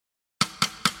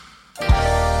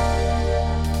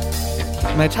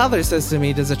My toddler says to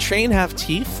me, does a train have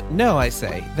teeth? No, I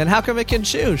say. Then how come it can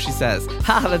chew? She says.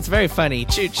 Ha, that's very funny.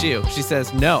 Chew, chew. She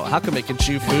says, no, how come it can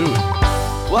chew food?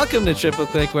 Welcome to Triple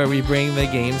Click, where we bring the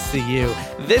games to you.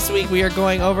 This week we are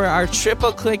going over our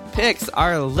Triple Click picks,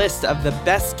 our list of the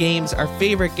best games, our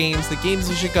favorite games, the games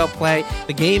you should go play,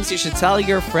 the games you should tell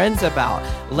your friends about.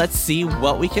 Let's see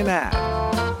what we can add.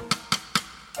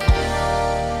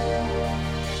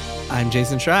 I'm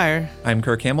Jason Schreier. I'm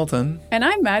Kirk Hamilton. And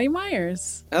I'm Maddie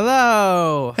Myers.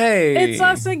 Hello. Hey. It's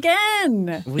us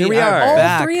again. Here we are. All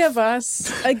back. three of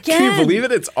us again. Can you believe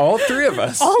it? It's all three of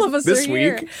us. All of us this are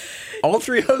week. here. All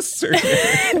three hosts are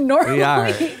here.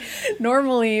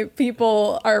 Normally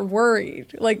people are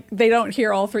worried. Like, they don't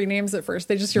hear all three names at first.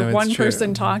 They just hear one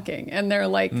person talking. And they're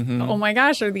like, oh my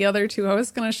gosh, are the other two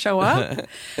hosts going to show up?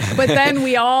 But then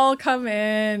we all come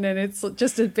in, and it's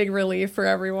just a big relief for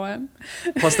everyone.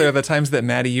 Plus, there are the times that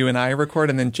Maddie, you and I record,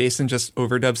 and then Jason just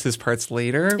overdubs his parts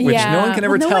later, which no one can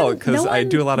ever tell because I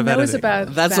do a lot of editing.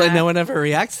 That's why no one ever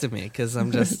reacts to me, because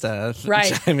I'm just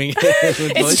chiming in.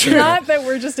 It's not that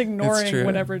we're just ignoring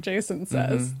whatever Jason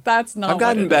says. That's not. I've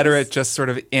gotten better at just sort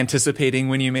of anticipating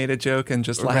when you made a joke and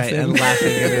just laughing. Right, and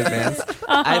laughing in advance.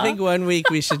 I think one week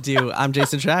we should do, I'm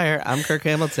Jason Schreier, I'm Kirk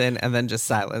Hamilton, and then just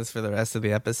silence for the rest of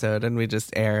the episode, and we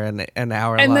just air an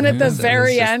hour and long then at the episode.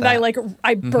 very end,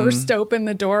 I burst open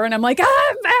the door, and I'm like,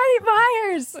 Maddie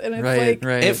Myers! And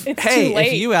it's If it's too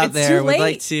late. If you out It's there too would late.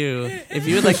 like to, if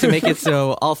you would like to make it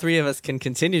so all three of us can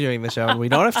continue doing the show, and we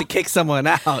don't have to kick someone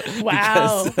out,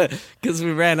 Wow. because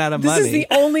we ran out of This money. is the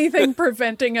only thing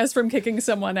preventing us from kicking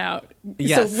someone out.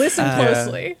 Yes. So listen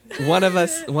closely. One of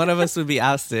us would be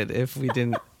ousted if we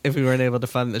weren't able to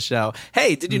fund the show.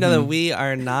 Hey, did you know that we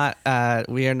are not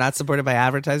supported by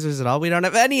advertisers at all? We don't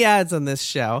have any ads on this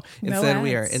show. Instead,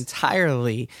 we are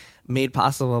entirely made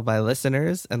possible by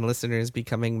listeners, and listeners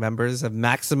becoming members of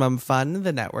Maximum Fun,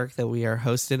 the network that we are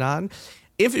hosted on.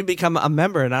 If you become a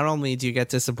member, not only do you get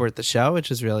to support the show, which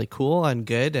is really cool and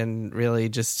good, and really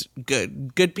just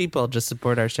good people just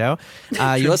support our show.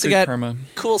 You also get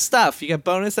cool stuff. You get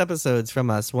bonus episodes from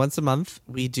us once a month.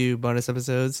 We do bonus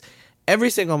episodes every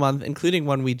single month, including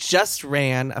one we just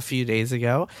ran a few days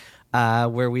ago,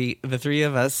 where the three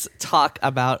of us talk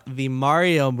about the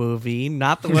Mario movie,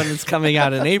 not the one that's coming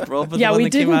out in April, but the one we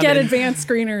that came didn't out get in advanced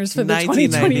screeners for the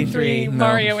 2023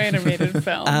 Mario animated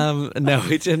film. No,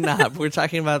 we did not. We're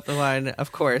talking about the one,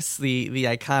 of course, the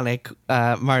iconic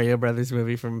Mario Brothers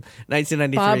movie from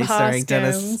 1993, starring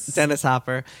Dennis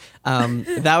Hopper.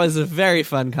 That was a very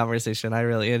fun conversation. I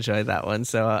really enjoyed that one.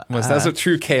 So that was a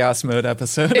true chaos mode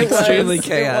episode. Extremely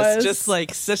chaos. Just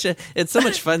like it's so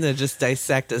much fun to just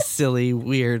dissect a silly,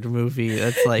 weird movie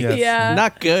that's like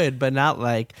not good, but not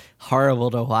like horrible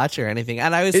to watch or anything.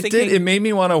 And I was thinking it made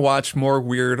me want to watch more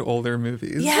weird older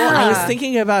movies. Yeah, I was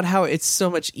thinking about how it's so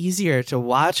much easier to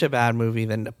watch a bad movie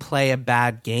than to play a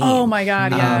bad game. Oh my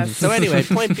god, yes. So anyway,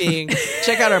 point being,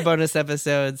 check out our bonus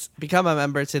episodes. Become a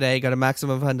member today. Go to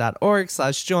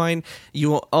MaximumFun.org/join.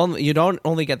 You don't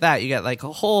only get that, you get like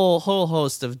a whole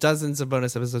host of dozens of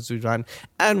bonus episodes we've done,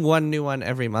 and one new one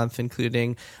every month,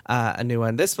 including a new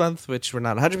one this month, which we're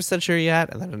not 100% sure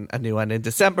yet, and then a new one in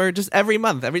December. Just every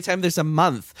month, every time there's a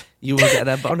month, you will get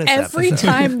a bonus every episode.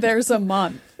 time there's a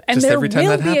month. And Just there every time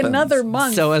will that be happens. another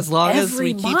month. So as long as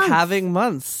we keep month. having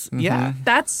months,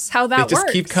 That's how that They just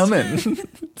works. keep coming.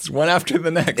 It's one after the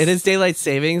next. It is daylight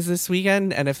savings this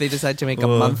weekend, and if they decide to make a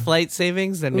month-light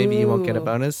savings, then maybe you won't get a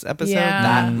bonus episode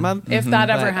that month. If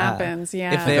that ever happens,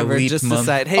 If they ever leap just month.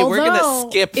 decide, hey, we're going to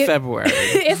skip February.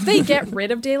 If they get rid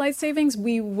of daylight savings,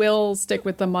 we will stick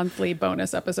with the monthly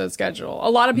bonus episode schedule. A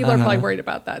lot of people are probably worried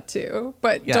about that too,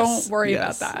 but don't worry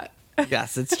about that.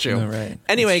 Yes, it's true. No, right.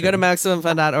 Anyway, go to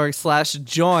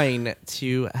MaximumFun.org/join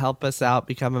to help us out,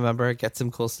 become a member, get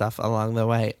some cool stuff along the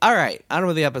way. All right, on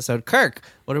with the episode. Kirk,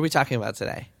 what are we talking about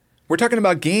today? We're talking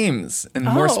about games, and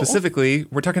more specifically,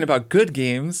 we're talking about good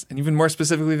games, and even more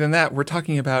specifically than that, we're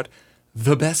talking about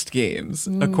the best games,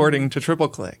 according to Triple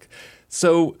Click.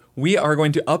 So we are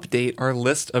going to update our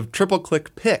list of Triple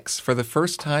Click picks for the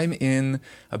first time in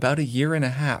about a year and a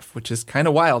half, which is kind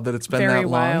of wild that it's been Very that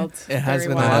wild. long. It has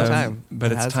been Very a long wild. time.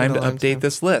 But it's time to update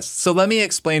this list. So let me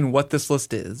explain what this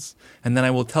list is, and then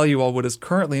I will tell you all what is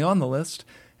currently on the list,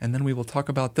 and then we will talk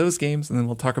about those games, and then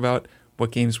we'll talk about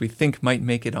what games we think might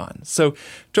make it on. So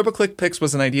Triple Click Picks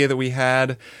was an idea that we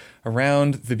had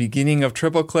around the beginning of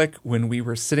Triple Click when we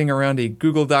were sitting around a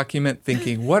Google document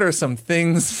thinking, what are some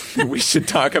things that we should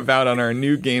talk about on our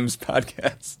new games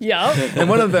podcast? Yeah. And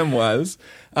one of them was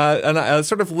a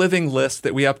sort of living list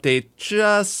that we update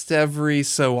just every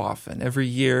so often, every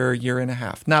year, year and a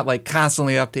half. Not like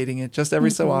constantly updating it, just every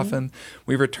so often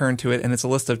we return to it. And it's a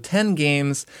list of 10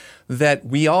 games that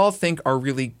we all think are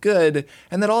really good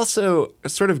and that also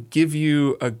sort of give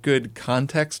you a good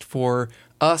context for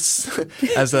us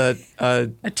as a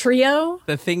trio.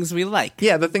 The things we like.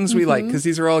 Yeah, the things we like, because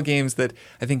these are all games that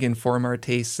I think inform our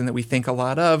tastes and that we think a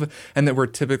lot of and that we're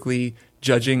typically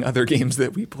judging other games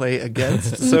that we play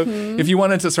against. So if you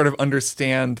wanted to sort of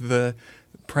understand the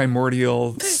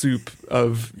primordial soup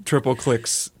of Triple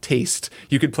Click's taste,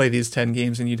 you could play these 10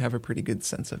 games and you'd have a pretty good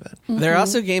sense of it. There are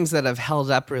also games that have held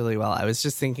up really well. I was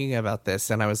just thinking about this,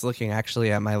 and I was looking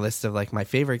actually at my list of like my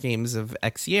favorite games of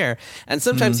X year. And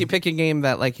sometimes you pick a game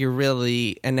that like you're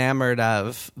really enamored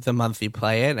of the month you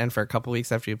play it, and for a couple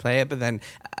weeks after you play it, but then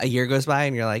a year goes by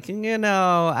and you're like, I don't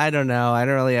know. I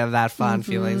don't really have that fond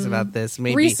feelings about this.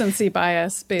 Maybe recency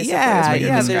bias, basically. Yeah, is what you're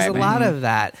there's a describing. lot of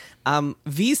that.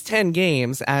 These 10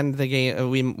 games and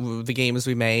the games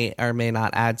we may or may not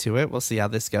add to it, we'll see how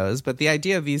this goes. But the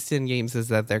idea of these 10 games is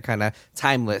that they're kind of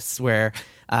timeless, where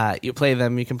you can play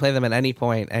them at any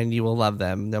point and you will love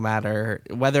them, no matter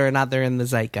whether or not they're in the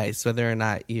zeitgeist, whether or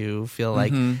not you feel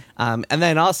like. And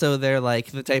then also they're like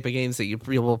the type of games that you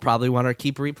will probably want to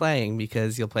keep replaying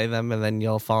because you'll play them and then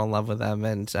you'll fall in love with them,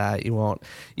 and you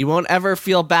won't ever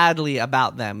feel badly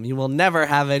about them. You will never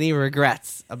have any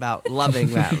regrets about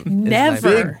loving them.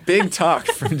 Never. Big talk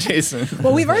from Jason.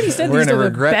 Well, we've already said We're these in a are the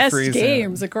best regret-free zone.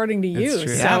 games according to you.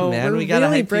 true. So Yeah, man, we're we gotta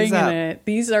really hype these bringing up. it.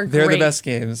 These are They're great. the best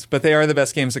games, but they are the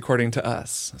best games according to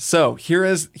us. So here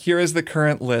is the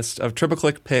current list of Triple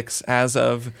Click picks as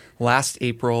of last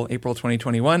April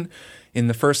 2021. In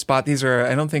the first spot, these are,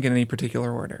 I don't think in any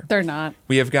particular order. They're not.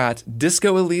 We have got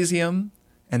Disco Elysium,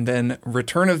 and then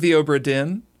Return of the Obra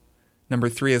Dinn. Number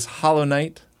 3 is Hollow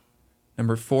Knight.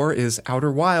 Number 4 is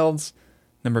Outer Wilds.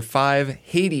 Number 5,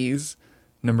 Hades.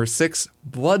 Number 6,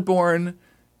 Bloodborne.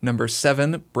 Number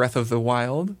 7, Breath of the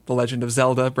Wild. The Legend of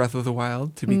Zelda, Breath of the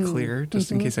Wild, to be clear,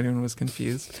 just in case anyone was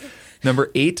confused. Number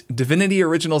 8, Divinity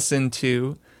Original Sin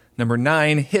 2. Number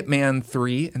 9, Hitman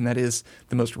 3, and that is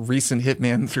the most recent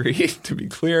Hitman 3, to be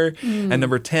clear. And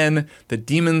number 10, the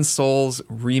Demon's Souls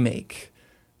remake.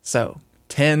 So,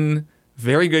 10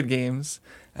 very good games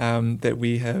that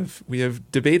we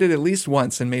have debated at least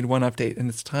once and made one update, and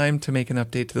it's time to make an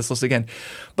update to this list again.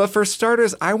 But for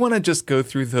starters, I want to just go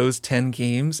through those 10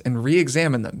 games and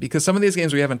re-examine them, because some of these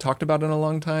games we haven't talked about in a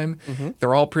long time.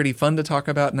 They're all pretty fun to talk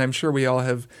about, and I'm sure we all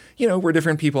have, we're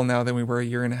different people now than we were a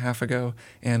year and a half ago,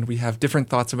 and we have different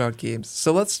thoughts about games.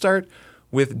 So let's start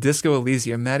with Disco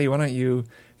Elysium. Maddie, why don't you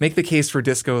make the case for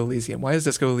Disco Elysium? Why is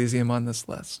Disco Elysium on this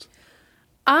list?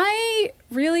 I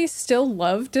really still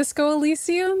love Disco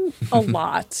Elysium a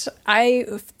lot. I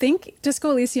think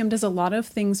Disco Elysium does a lot of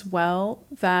things well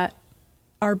that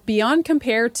are beyond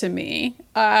compare to me.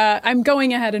 I'm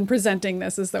going ahead and presenting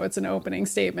this as though it's an opening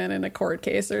statement in a court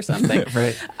case or something.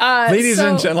 Right. Ladies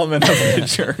and gentlemen of the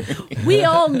jury. We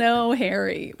all know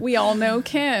Harry. We all know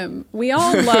Kim. We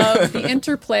all love the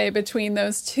interplay between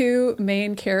those two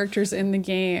main characters in the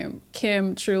game.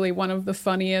 Kim, truly one of the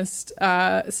funniest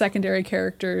secondary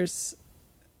characters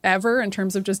ever in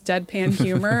terms of just deadpan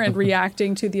humor and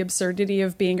reacting to the absurdity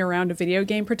of being around a video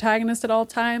game protagonist at all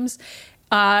times.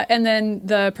 And then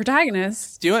the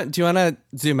protagonist. Do you want to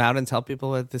zoom out and tell people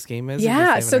what this game is?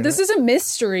 Yeah, so this is a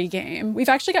mystery game. We've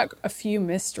actually got a few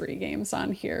mystery games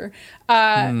on here,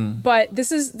 but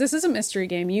this is a mystery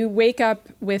game. You wake up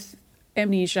with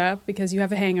amnesia because you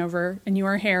have a hangover, and you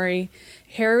are Harry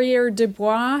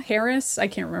Dubois, Harris. I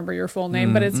can't remember your full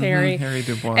name, but it's Harry. Harry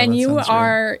Dubois. And you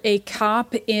are right. a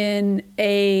cop in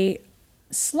a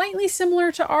slightly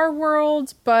similar to our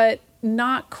world, but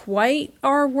not quite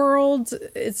our world.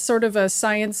 It's sort of a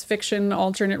science fiction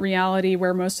alternate reality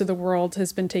where most of the world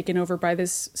has been taken over by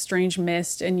this strange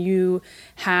mist, and you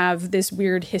have this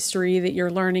weird history that you're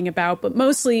learning about, but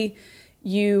mostly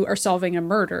you are solving a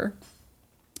murder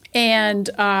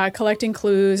and collecting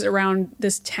clues around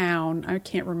this town. I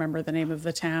can't remember the name of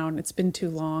the town. It's been too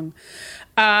long.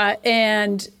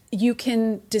 And you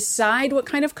can decide what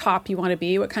kind of cop you want to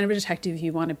be, what kind of a detective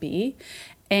you want to be.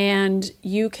 And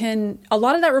a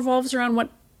lot of that revolves around what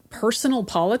personal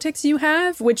politics you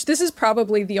have, which this is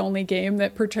probably the only game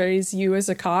that portrays you as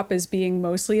a cop as being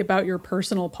mostly about your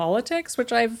personal politics,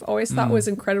 which I've always thought was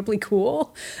incredibly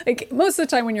cool. Like most of the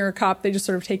time when you're a cop, they just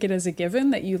sort of take it as a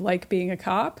given that you like being a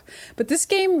cop. But this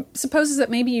game supposes that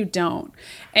maybe you don't.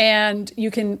 And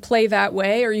you can play that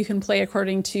way, or you can play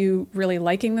according to really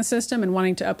liking the system and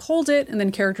wanting to uphold it, and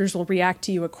then characters will react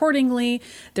to you accordingly.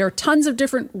 There are tons of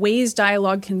different ways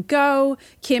dialogue can go.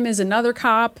 Kim is another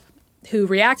cop who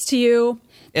reacts to you.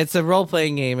 It's a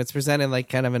role-playing game. It's presented like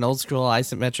kind of an old-school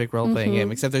isometric role-playing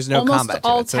game, except there's no Almost combat to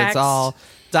all it. So text. it's all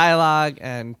dialogue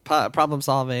and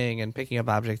problem-solving and picking up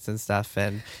objects and stuff.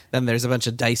 And then there's a bunch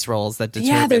of dice rolls that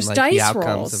determine there's like dice the outcomes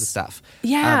rolls. of the stuff.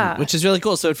 Yeah. Which is really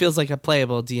cool. So it feels like a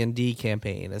playable D&D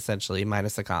campaign, essentially,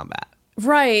 minus the combat.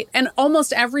 Right. And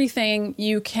almost everything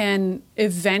you can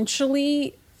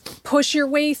eventually push your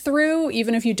way through,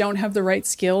 even if you don't have the right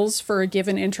skills for a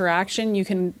given interaction. You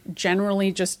can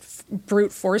generally just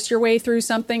brute force your way through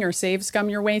something or save scum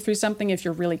your way through something if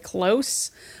you're really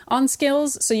close on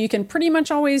skills. So you can pretty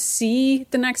much always see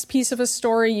the next piece of a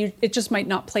story. It just might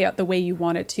not play out the way you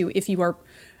want it to if you are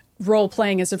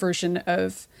role-playing as a version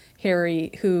of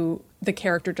Harry who the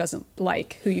character doesn't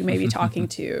like, who you may be talking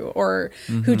to, or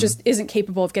who just isn't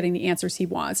capable of getting the answers he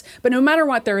wants. But no matter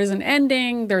what, there is an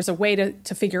ending. There's a way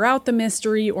to figure out the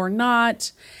mystery or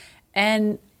not.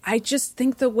 And I just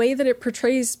think the way that it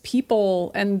portrays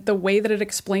people and the way that it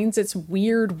explains its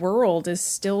weird world is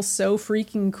still so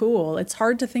freaking cool. It's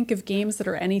hard to think of games that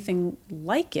are anything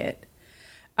like it.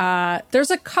 There's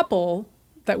a couple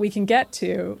that we can get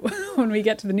to when we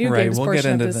get to the new games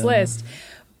portion of this list.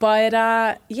 But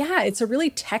yeah, it's a really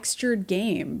textured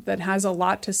game that has a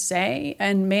lot to say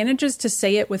and manages to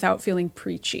say it without feeling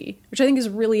preachy, which I think is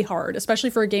really hard,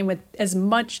 especially for a game with as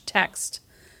much text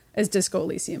as Disco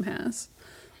Elysium has.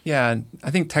 Yeah, I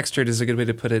think textured is a good way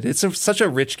to put it. It's such a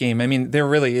rich game. I mean, there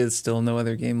really is still no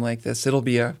other game like this. It'll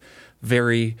be a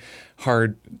very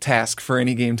hard task for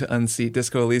any game to unseat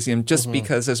Disco Elysium, just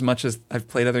because as much as I've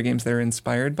played other games that are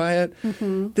inspired by it,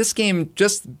 this game,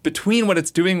 just between what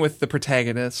it's doing with the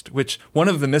protagonist, which one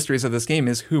of the mysteries of this game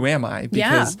is who am I?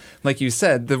 Because like you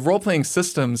said, the role-playing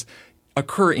systems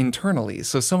occur internally.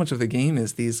 So much of the game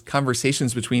is these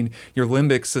conversations between your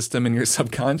limbic system and your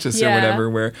subconscious or whatever,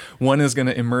 where one is going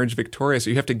to emerge victorious.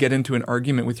 Or you have to get into an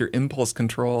argument with your impulse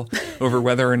control over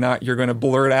whether or not you're going to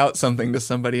blurt out something to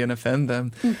somebody and offend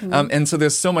them. And so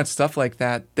there's so much stuff like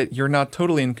that you're not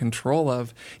totally in control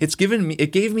of. It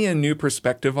gave me a new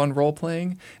perspective on role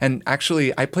playing. And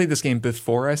actually, I played this game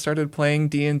before I started playing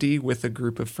D&D with a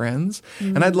group of friends.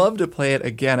 And I'd love to play it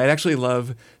again. I'd actually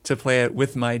love to play it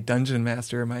with my dungeon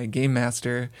master, my game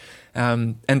master,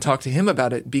 and talk to him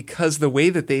about it, because the way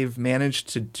that they've managed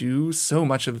to do so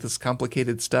much of this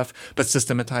complicated stuff but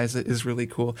systematize it is really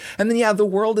cool. And then, the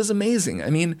world is amazing. I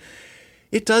mean,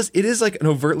 it is like an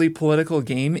overtly political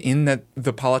game in that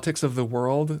the politics of the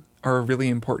world are a really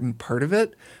important part of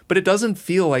it, but it doesn't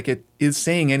feel like it is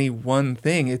saying any one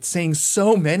thing. It's saying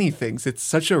so many things. It's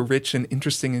such a rich and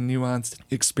interesting and nuanced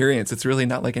experience. It's really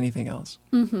not like anything else.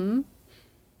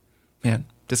 Man,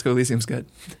 Disco Elysium's good.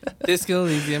 Disco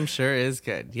Elysium sure is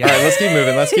good. Yeah. All right, let's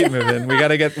keep moving. We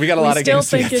got a lot of games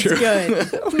to get through. We still think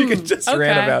it's good. We can just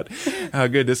rant about how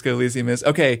good Disco Elysium is.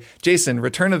 Okay, Jason,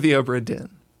 Return of the Obra Dinn.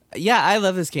 Yeah, I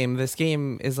love this game. This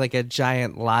game is like a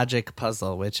giant logic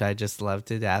puzzle, which I just love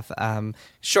to death.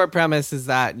 Short premise is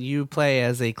that you play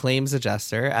as a claims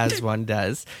adjuster, as one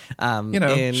does. Gripping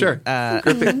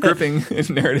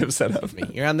narrative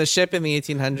setup. You're on the ship in the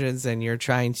 1800s, and you're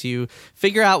trying to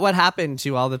figure out what happened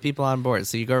to all the people on board.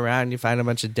 So you go around, you find a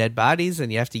bunch of dead bodies,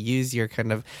 and you have to use your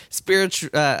kind of spiritual,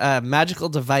 magical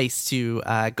device to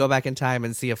go back in time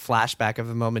and see a flashback of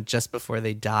a moment just before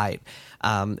they died.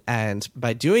 And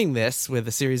by doing this with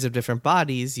a series of different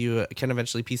bodies, you can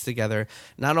eventually piece together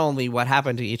not only what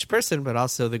happened to each person, but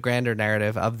also the grander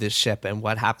narrative of this ship and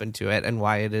what happened to it and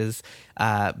why it has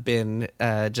been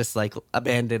just like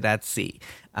abandoned at sea.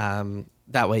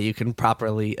 That way you can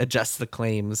properly adjust the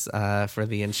claims for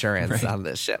the insurance on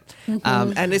this ship.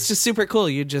 And it's just super cool.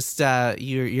 You just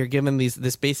you're given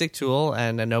this basic tool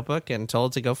and a notebook and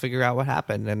told to go figure out what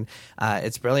happened. And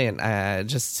it's brilliant.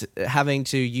 Just having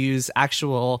to use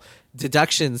actual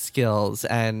deduction skills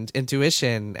and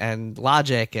intuition and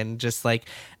logic and just like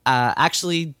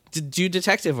actually do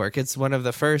detective work. It's one of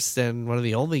the first and one of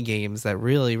the only games that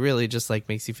really, really just like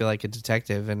makes you feel like a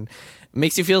detective and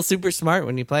makes you feel super smart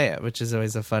when you play it, which is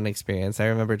always a fun experience. I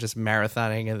remember just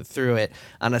marathoning through it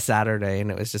on a Saturday,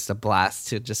 and it was just a blast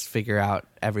to just figure out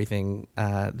everything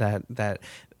that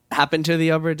happened to the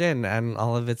Obra Dinn and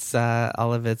all of its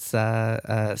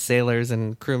sailors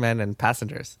and crewmen and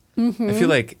passengers. I feel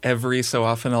like every so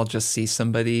often I'll just see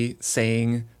somebody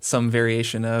saying some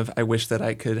variation of, I wish that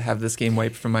I could have this game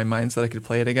wiped from my mind so that I could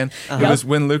play it again. It was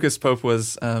when Lucas Pope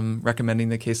was recommending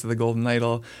The Case of the Golden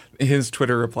Idol, his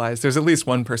Twitter replies, there's at least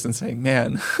one person saying,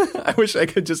 man, I wish I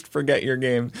could just forget your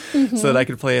game so that I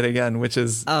could play it again, which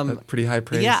is pretty high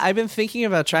praise. Yeah, I've been thinking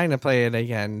about trying to play it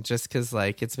again just because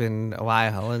it's been a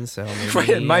while, and so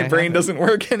maybe my brain doesn't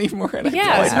work anymore. And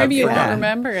maybe you won't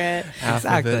remember it.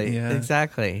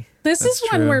 Exactly. This is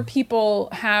one where people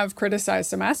have criticized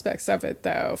some aspects of it,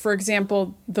 though. For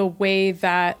example, the way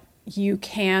that you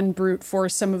can brute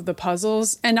force some of the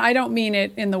puzzles. And I don't mean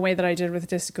it in the way that I did with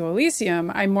Disco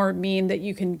Elysium. I more mean that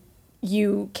you can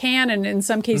and in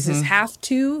some cases have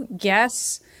to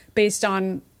guess based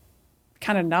on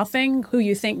kind of nothing who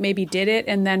you think maybe did it.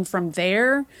 And then from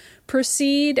there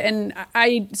proceed. And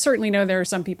I certainly know there are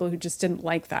some people who just didn't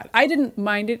like that. I didn't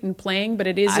mind it in playing, but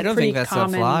it is a pretty common I don't think that's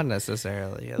a flaw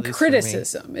necessarily. At least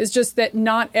criticism is just that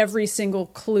not every single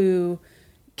clue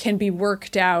can be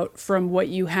worked out from what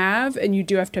you have, and you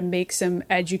do have to make some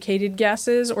educated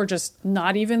guesses or just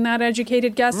not even that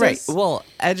educated guesses. Right. Well,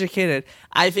 educated.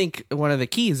 I think one of the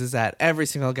keys is that every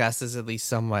single guess is at least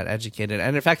somewhat educated.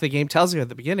 And in fact, the game tells you at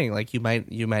the beginning, like you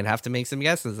might have to make some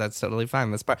guesses. That's totally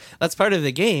fine. That's part of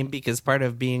the game, because part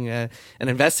of being an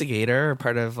investigator or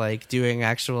part of like doing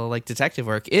actual like detective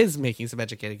work is making some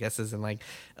educated guesses and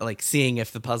like seeing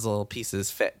if the puzzle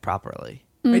pieces fit properly.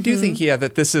 I do think,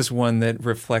 that this is one that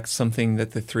reflects something that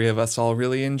the three of us all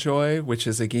really enjoy, which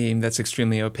is a game that's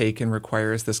extremely opaque and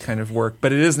requires this kind of work.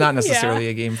 But it is not necessarily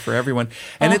a game for everyone.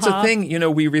 And it's a thing,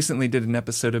 we recently did an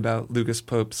episode about Lucas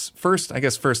Pope's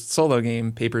first solo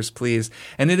game, Papers, Please.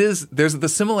 And there's the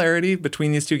similarity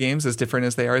between these two games, as different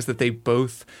as they are, is that they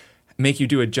both make you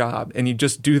do a job, and you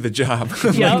just do the job.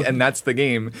 And that's the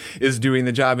game, is doing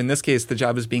the job. In this case, the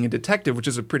job is being a detective, which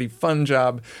is a pretty fun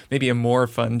job, maybe a more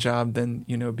fun job than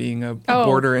being a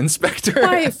border inspector.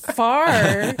 By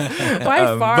far.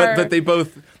 But they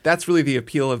both, that's really the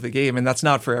appeal of the game, and that's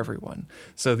not for everyone.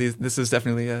 So this is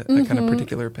definitely a kind of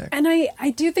particular pick. And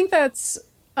I do think that's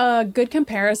a good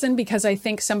comparison, because I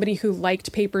think somebody who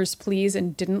liked Papers, Please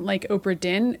and didn't like Obra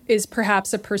Dinn is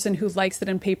perhaps a person who likes that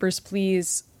in Papers,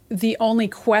 Please the only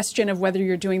question of whether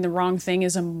you're doing the wrong thing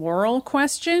is a moral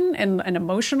question and an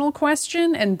emotional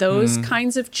question. And those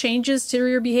kinds of changes to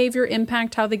your behavior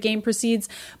impact how the game proceeds.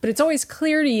 But it's always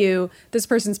clear to you this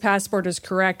person's passport is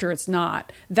correct or it's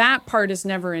not. That part is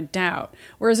never in doubt.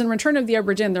 Whereas in Return of the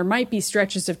Obra Dinn, there might be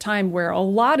stretches of time where a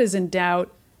lot is in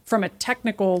doubt from a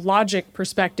technical logic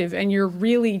perspective, and you're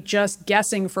really just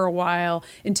guessing for a while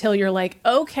until you're like,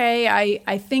 okay,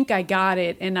 I think I got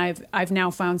it, and I've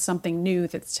now found something new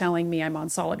that's telling me I'm on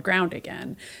solid ground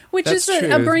again, which is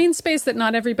a brain space that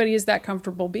not everybody is that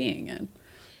comfortable being in.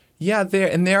 Yeah,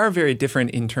 they are very different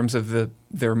in terms of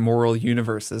their moral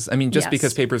universes. I mean, just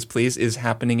because Papers, Please is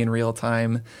happening in real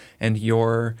time and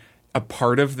you're a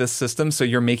part of this system, so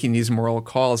you're making these moral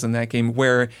calls in that game,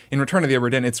 where in Return of the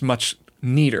Obra Dinn, it's much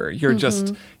neater.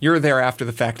 You're there after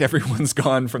the fact. Everyone's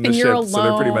gone from the ship, so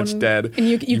they're pretty much dead. And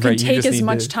you can take as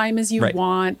much time as you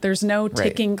want. There's no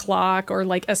ticking clock or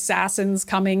like assassins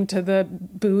coming to the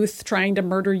booth trying to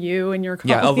murder you and your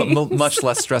colleagues. Yeah, a much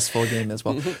less stressful game as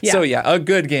well. So a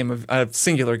good game, a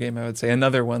singular game, I would say.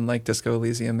 Another one like Disco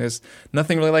Elysium. There's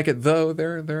nothing really like it, though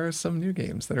there are some new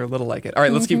games that are a little like it. All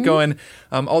right, let's keep going.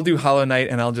 I'll do Hollow Knight,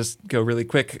 and I'll just go really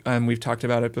quick. We've talked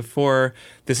about it before.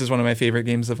 This is one of my favorite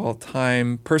games of all time.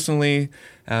 Personally,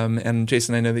 and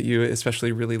Jason, I know that you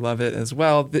especially really love it as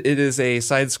well. It is a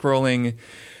side-scrolling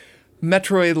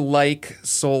Metroid-like,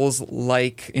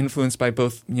 Souls-like, influenced by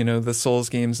both, the Souls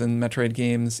games and Metroid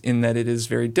games, in that it is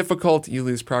very difficult. You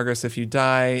lose progress if you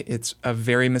die. It's a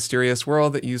very mysterious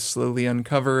world that you slowly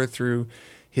uncover through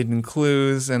hidden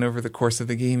clues, and over the course of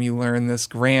the game you learn this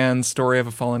grand story of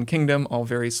a fallen kingdom, all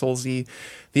very Soulsy.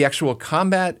 The actual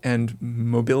combat and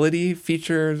mobility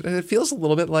features, it feels a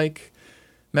little bit like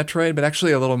Metroid, but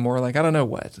actually a little more like, I don't know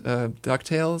what,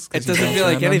 DuckTales? It doesn't feel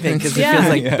like anything, because it feels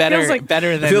like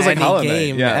better than any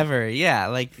game ever. Yeah,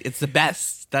 like it's the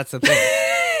best. That's the thing.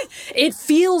 It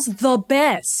feels the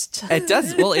best. It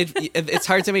does. Well, it's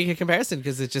hard to make a comparison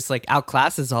because it just like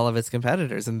outclasses all of its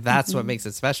competitors, and that's what makes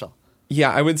it special. Yeah,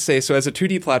 I would say so. As a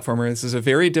 2D platformer, this is a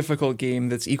very difficult game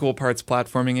that's equal parts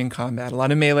platforming and combat. A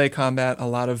lot of melee combat, a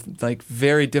lot of like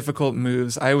very difficult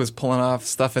moves. I was pulling off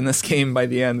stuff in this game by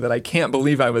the end that I can't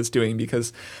believe I was doing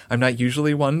because I'm not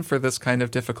usually one for this kind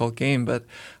of difficult game, but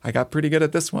I got pretty good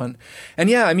at this one. And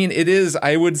yeah, I mean, it is,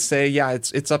 I would say, yeah,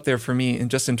 it's up there for me, and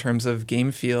just in terms of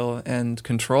game feel and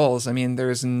controls. I mean,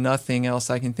 there's nothing else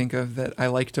I can think of that I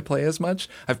like to play as much.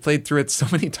 I've played through it so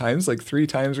many times, like 3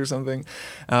 times or something.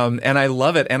 And I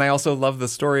love it. And I also love the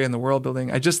story and the world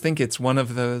building. I just think it's one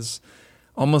of those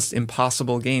almost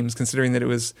impossible games, considering that it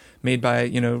was made by,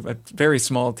 a very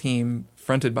small team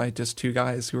fronted by just 2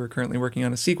 guys who are currently working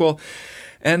on a sequel.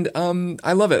 And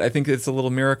I love it. I think it's a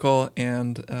little miracle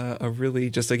and a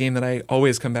really just a game that I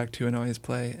always come back to and always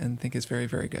play and think is very,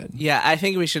 very good. Yeah, I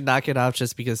think we should knock it off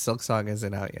just because Silksong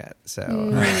isn't out yet. So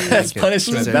that's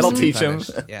punishment. That'll teach him.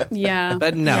 Yeah.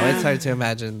 But no, it's hard to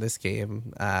imagine this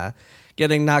game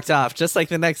getting knocked off, just like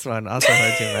the next one. Also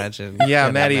hard to imagine.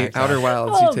 Yeah, Maddie, Outer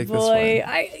Wilds, you take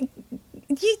this one.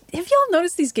 Have y'all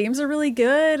noticed these games are really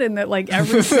good, and that like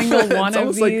every single one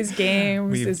of these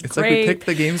games is it's great? Like we pick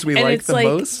the games we like the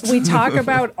most. We talk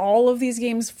about all of these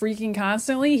games freaking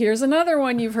constantly. Here's another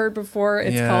one you've heard before.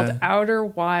 It's called Outer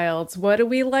Wilds. What do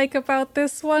we like about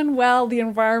this one? Well, the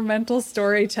environmental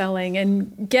storytelling.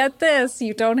 And get this,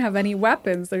 you don't have any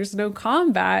weapons. There's no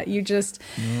combat. You just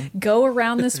go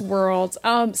around this world.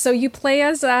 So you play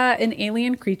as an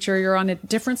alien creature. You're on a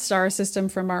different star system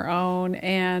from our own,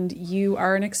 and you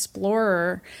are an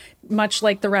explorer. Much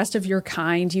like the rest of your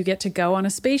kind, you get to go on a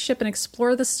spaceship and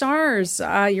explore the stars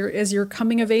is your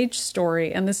coming of age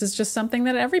story. And this is just something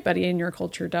that everybody in your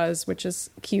culture does, which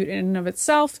is cute in and of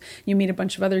itself. You meet a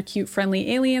bunch of other cute,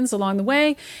 friendly aliens along the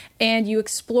way, and you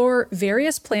explore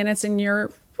various planets in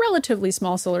your relatively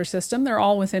small solar system. They're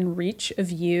all within reach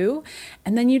of you.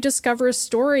 And then you discover a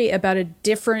story about a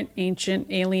different ancient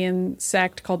alien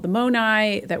sect called the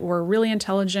Monai that were really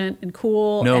intelligent and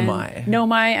cool.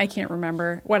 Nomai, I can't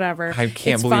remember. Whatever. I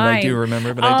can't believe I do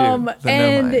remember, but I do.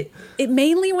 And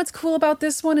mainly what's cool about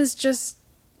this one is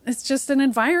it's just an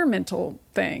environmental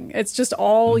thing. It's just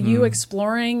all you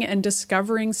exploring and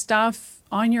discovering stuff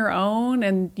on your own,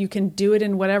 and you can do it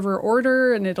in whatever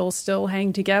order and it'll still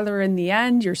hang together in the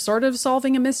end. You're sort of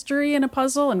solving a mystery and a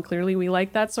puzzle, and clearly we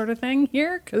like that sort of thing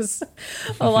here because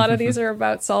a lot of these are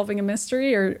about solving a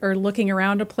mystery or looking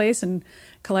around a place and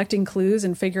collecting clues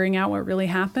and figuring out what really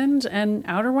happened. And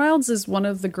Outer Wilds is one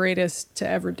of the greatest to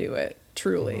ever do it,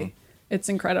 truly. It's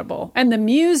incredible. And the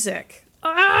music.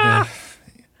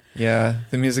 Yeah,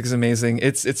 the music is amazing.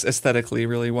 It's aesthetically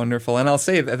really wonderful. And I'll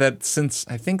say that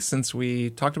since we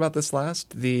talked about this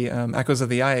last, the Echoes of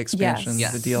the Eye expansion, the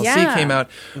DLC came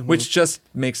out, which just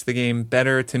makes the game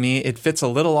better to me. It fits a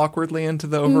little awkwardly into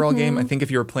the overall game. I think if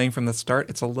you were playing from the start,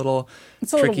 it's a little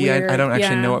tricky. I don't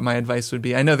actually know what my advice would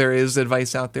be. I know there is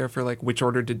advice out there for like which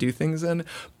order to do things in,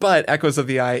 but Echoes of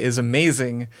the Eye is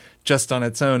amazing just on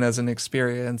its own as an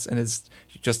experience, and is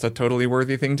just a totally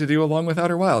worthy thing to do along with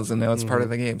Outer Wilds, and now it's part of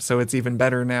the game. So it's even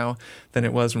better now than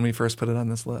it was when we first put it on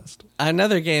this list.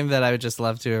 Another game that I would just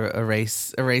love to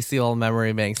erase the old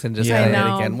memory banks and just play it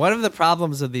again. One of the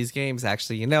problems with these games,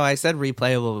 actually, I said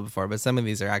replayable before, but some of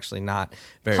these are actually not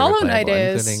very Hollow replayable. Knight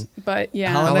is, but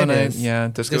Hollow Knight is. Yeah,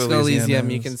 Disco Elysium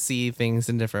you can see things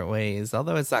in different ways,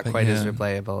 although it's not quite as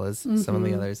replayable as some of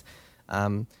the others.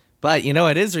 But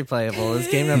what is replayable is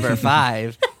game number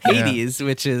 5, Hades,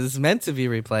 which is meant to be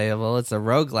replayable. It's a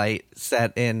roguelite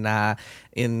set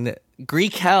in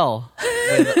Greek hell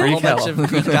with a whole bunch of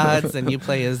Greek gods, and you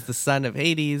play as the son of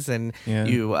Hades, and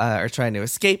you are trying to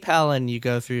escape hell, and you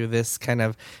go through this kind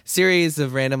of series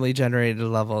of randomly generated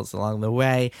levels along the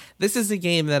way. This is a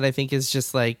game that I think is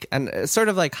just like sort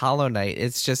of like Hollow Knight.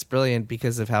 It's just brilliant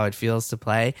because of how it feels to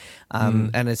play,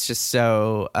 and it's just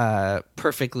so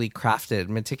perfectly crafted,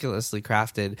 meticulously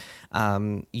crafted.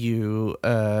 You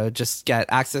just get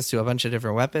access to a bunch of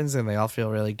different weapons, and they all feel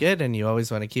really good, and you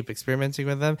always want to keep experimenting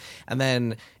with them. And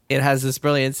then it has this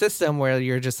brilliant system where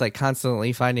you're just like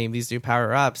constantly finding these new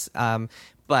power-ups,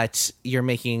 but you're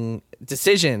making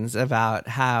decisions about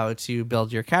how to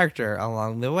build your character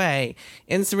along the way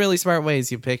in some really smart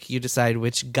ways. You decide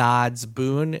which god's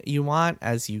boon you want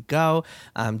as you go.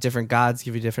 Different gods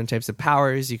give you different types of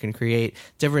powers. You can create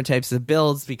different types of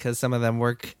builds because some of them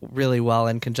work really well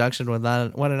in conjunction with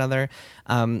one another.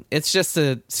 It's just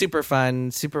a super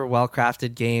fun, super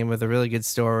well-crafted game with a really good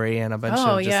story and a bunch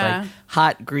of just like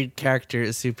hot Greek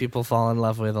characters who people fall in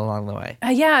love with along the way.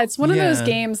 It's one of those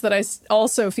games that I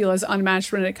also feel is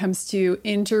unmatched when it comes to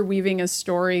interweaving a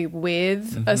story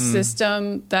with a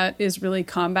system that is really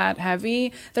combat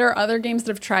heavy. There are other games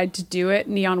that have tried to do it.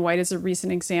 Neon White is a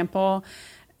recent example.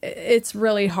 it's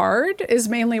really hard is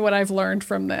mainly what I've learned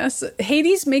from this.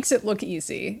 Hades makes it look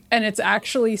easy, and it's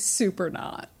actually super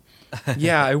not.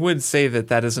 Yeah, I would say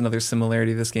that is another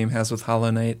similarity this game has with Hollow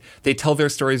Knight. They tell their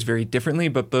stories very differently,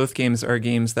 but both games are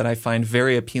games that I find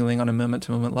very appealing on a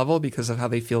moment-to-moment level because of how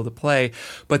they feel to play,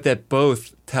 but that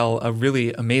both tell a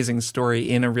really amazing story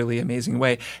in a really amazing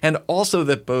way, and also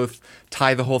that both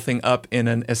tie the whole thing up in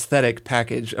an aesthetic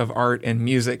package of art and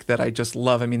music that I just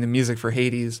love. I mean, the music for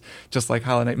Hades, just like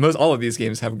Hollow Knight, all of these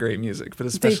games have great music, but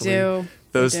especially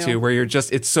those two, where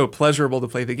it's so pleasurable to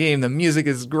play the game. The music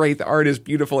is great, the art is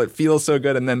beautiful, it feels so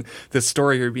good, and then the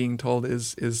story you're being told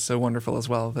is so wonderful as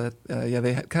well that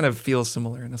they kind of feel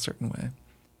similar in a certain way.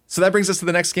 So that brings us to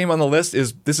the next game on the list.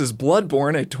 This is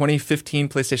Bloodborne, a 2015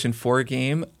 PlayStation 4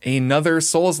 game, another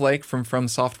Souls-like from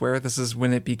Software. This is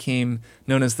when it became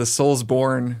known as the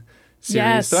Soulsborne series.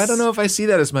 Yes. So I don't know if I see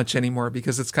that as much anymore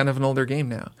because it's kind of an older game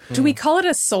now. Do we call it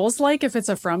a Souls-like if it's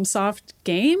a FromSoft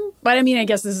game? But I mean, I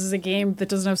guess this is a game that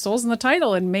doesn't have Souls in the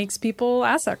title and makes people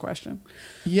ask that question.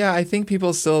 Yeah, I think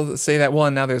people still say that. Well,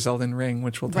 and now there's Elden Ring,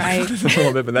 which we'll talk about in a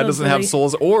little bit, but that doesn't have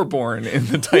Souls or Born in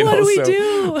the title. What do we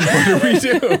do? What do we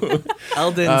do?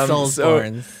 Elden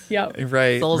Soulsborne. Yep.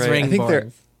 Right. Souls right. Ring I think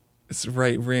Born. It's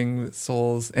right, Ring,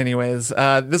 Souls. Anyways,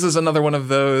 this is another one of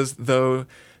those, though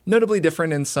notably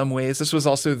different in some ways. This was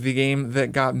also the game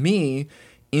that got me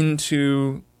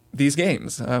into these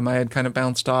games. I had kind of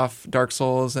bounced off Dark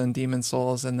Souls and Demon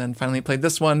Souls and then finally played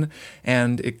this one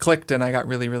and it clicked and I got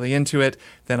really, really into it.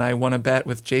 Then I won a bet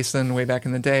with Jason way back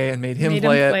in the day and made him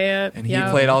play it. And he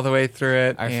played all the way through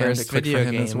it. Our and first it clicked video for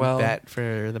him game as well. bet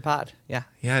for the pod. Yeah.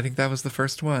 Yeah, I think that was the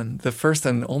first one. The first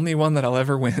and only one that I'll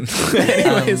ever win.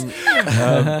 Anyways,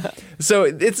 so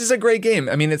it's a great game.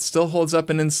 I mean, it still holds up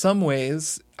and in some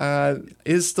ways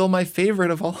is still my favorite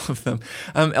of all of them.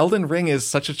 Elden Ring is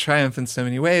such a triumph in so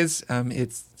many ways.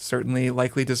 It certainly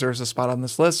likely deserves a spot on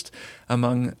this list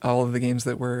among all of the games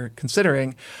that we're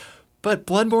considering. But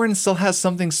Bloodborne still has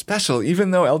something special,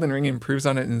 even though Elden Ring improves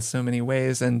on it in so many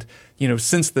ways. And,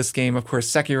 since this game, of course,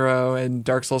 Sekiro and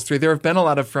Dark Souls 3, there have been a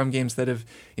lot of From games that have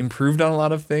improved on a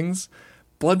lot of things.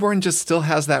 Bloodborne just still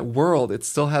has that world. It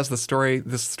still has the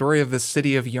story of the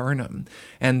city of Yharnam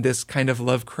and this kind of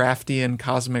Lovecraftian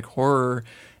cosmic horror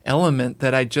element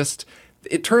that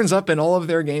it turns up in all of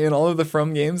their game, in all of the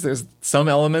From games. There's some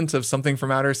element of something from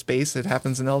outer space. It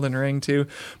happens in Elden Ring too.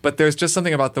 But there's just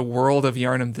something about the world of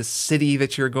Yharnam, the city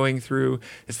that you're going through.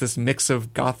 It's this mix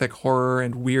of gothic horror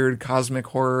and weird cosmic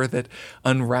horror that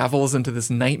unravels into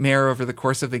this nightmare over the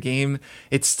course of the game.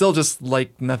 It's still just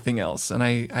like nothing else. And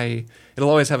it'll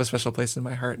always have a special place in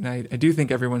my heart. And I do think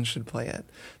everyone should play it.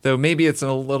 Though maybe it's in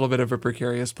a little bit of a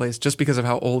precarious place just because of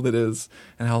how old it is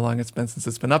and how long it's been since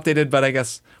it's been updated. But I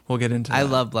guess we'll get into I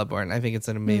love Bloodborne. I think it's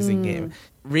an amazing game.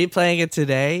 Replaying it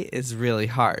today is really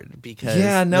hard because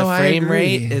the frame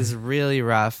rate is really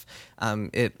rough.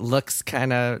 It looks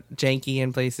kind of janky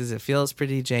in places. It feels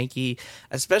pretty janky,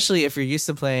 especially if you're used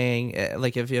to playing,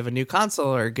 like if you have a new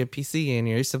console or a good PC and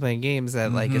you're used to playing games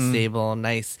at like a stable,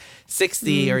 nice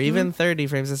 60 or even 30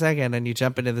 frames a second, and you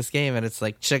jump into this game and it's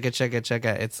like chugga, chugga,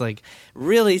 chugga. It's like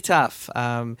really tough.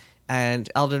 And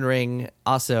Elden Ring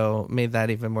also made that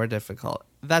even more difficult.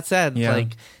 That said,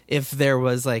 like if there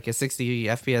was like a 60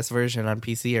 FPS version on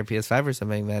PC or PS5 or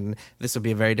something, then this would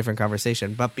be a very different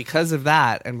conversation. But because of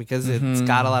that, and because it's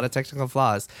got a lot of technical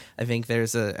flaws, I think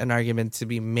there's an argument to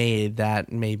be made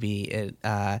that maybe it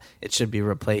should be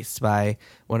replaced by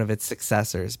one of its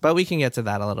successors. But we can get to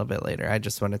that a little bit later. I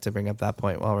just wanted to bring up that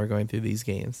point while we're going through these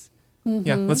games.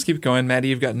 Yeah, let's keep going. Maddie,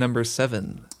 you've got number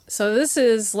 7. So this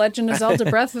is Legend of Zelda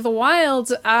Breath of the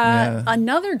Wild.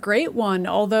 Another great one,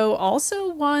 although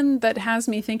also one that has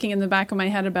me thinking in the back of my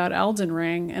head about Elden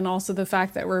Ring, and also the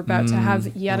fact that we're about to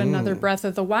have yet another Breath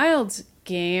of the Wild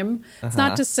game. It's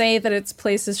not to say that its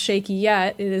place is shaky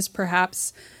yet. It is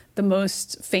perhaps the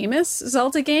most famous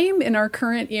Zelda game in our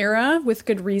current era, with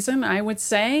good reason, I would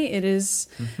say. It is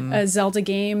a Zelda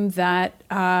game that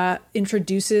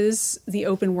introduces the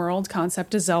open world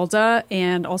concept of Zelda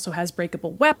and also has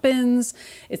breakable weapons.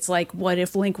 It's like, what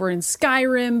if Link were in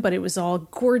Skyrim, but it was all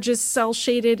gorgeous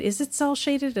cel-shaded? Is it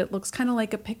cel-shaded? It looks kind of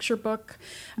like a picture book.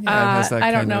 Yeah, it has that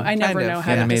I don't know. I never know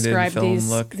how to describe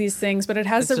these things, but it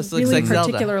has a really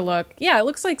particular look. Yeah, it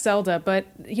looks like Zelda, but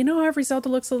you know how every Zelda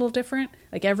looks a little different?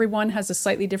 Like everyone has a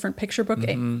slightly different picture book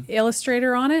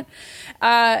illustrator on it.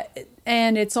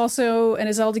 And it's also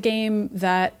a Zelda game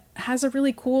that has a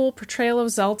really cool portrayal of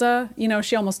Zelda. You know,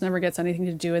 she almost never gets anything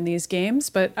to do in these games,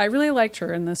 but I really liked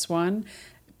her in this one.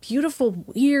 beautiful,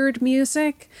 weird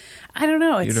music. I don't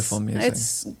know. Beautiful music.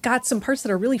 It's got some parts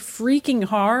that are really freaking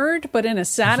hard, but in a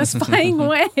satisfying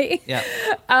way. Yeah.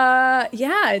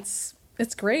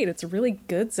 It's great. It's a really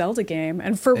good Zelda game.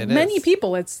 And for many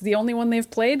people, it's the only one they've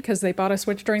played because they bought a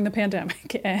Switch during the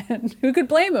pandemic. And who could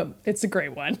blame them? It's a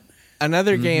great one.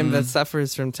 Another game that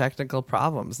suffers from technical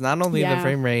problems, not only the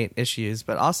frame rate issues,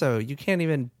 but also you can't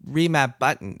even remap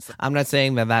buttons. I'm not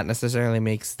saying that necessarily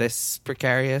makes this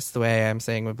precarious the way I'm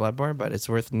saying with Bloodborne, but it's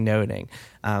worth noting.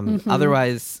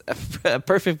 Otherwise, a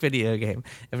perfect video game,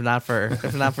 if not for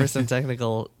some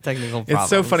technical problems. It's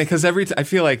so funny because I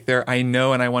feel like I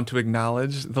know and I want to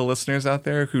acknowledge the listeners out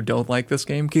there who don't like this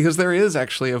game, because there is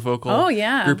actually a vocal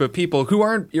group of people who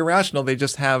aren't irrational. They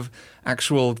just have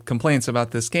actual complaints about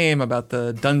this game, about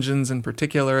the dungeons in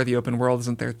particular. The open world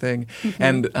isn't their thing.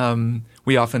 And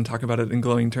we often talk about it in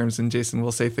glowing terms, and Jason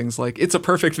will say things like, it's a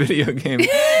perfect video game.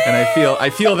 And I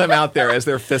feel them out there as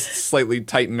their fists slightly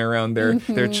tighten around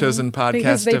their chosen podcast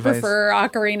because they device. prefer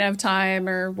Ocarina of Time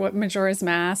or what Majora's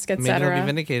Mask, etc. Maybe they'll be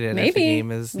vindicated if the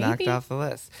game is knocked off the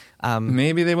list.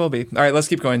 Maybe they will be. All right, let's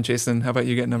keep going. Jason, how about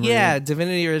you get number 8?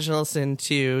 Divinity Original Sin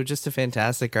 2, just a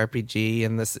fantastic RPG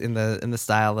in the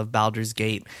style of Baldur's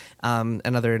Gate and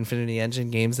other Infinity Engine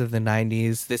games of the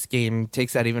 90s. This game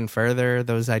takes that even further,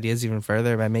 those ideas even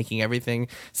further, by making everything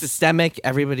systemic,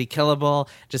 everybody killable,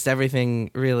 just everything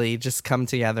really just come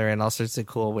together in all sorts of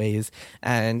cool ways.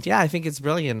 And I think it's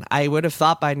brilliant. I would have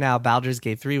thought by now Baldur's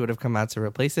Gate 3 would have come out to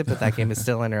replace it, but that game is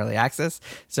still in early access,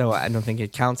 so I don't think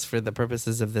it counts for the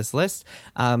purposes of this list.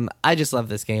 I just love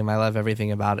this game. I love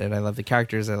everything about it. I love the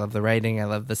characters. I love the writing. I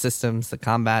love the systems, the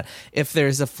combat. If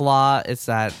there's a flaw, it's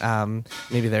that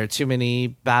maybe there are too many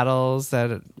battles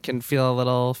that can feel a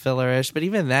little fillerish. But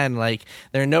even then, like,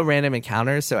 there are no random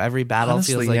encounters, so every battle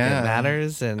feels like it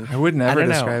matters. And I would never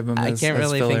describe them as I can't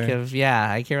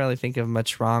really think of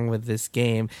much wrong with this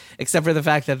game, except for the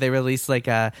fact that they released like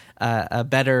a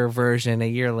better version a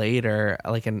year later,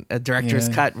 like a director's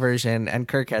cut version, and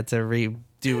Kirk had to redo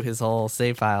his whole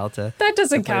save file to that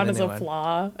doesn't count as a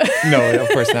flaw. No, of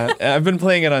course not. I've been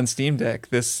playing it on Steam Deck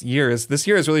this year has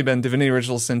really been Divinity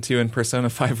Original Sin 2 and Persona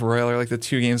 5 Royal are like the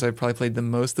two games I've probably played the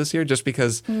most this year, just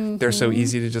because they're so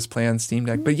easy to just play on Steam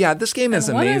Deck. But this game is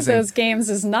amazing. One of those games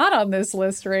is not on this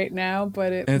list right now,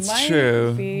 but it's might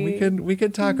true. Be. We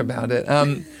could talk about it.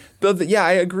 But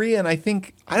I agree, and I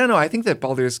think that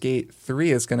Baldur's Gate 3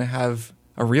 is going to have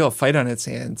a real fight on its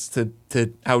hands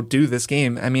to outdo this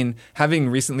game. I mean, having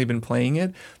recently been playing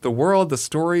it, the world, the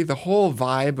story, the whole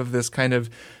vibe of this kind of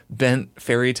bent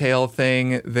fairy tale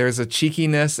thing, there's a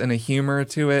cheekiness and a humor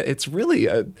to it. It's really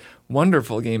a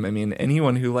wonderful game. I mean,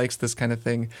 anyone who likes this kind of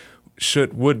thing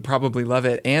would probably love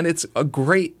it. And it's a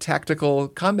great tactical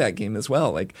combat game as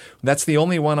well. Like, that's the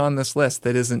only one on this list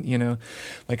that isn't,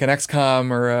 like an XCOM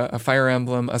or a Fire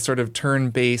Emblem, a sort of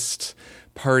turn-based,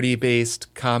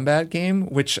 party-based combat game,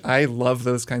 which I love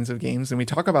those kinds of games, and we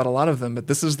talk about a lot of them, but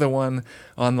this is the one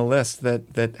on the list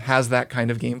that has that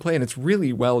kind of gameplay, and it's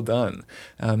really well done,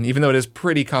 even though it is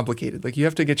pretty complicated. Like, you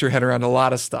have to get your head around a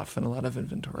lot of stuff and a lot of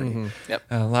inventory,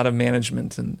 a lot of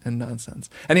management and nonsense.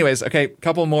 Anyways, okay,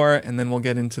 couple more, and then we'll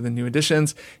get into the new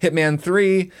additions. Hitman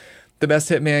 3, the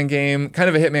best Hitman game, kind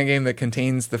of a Hitman game that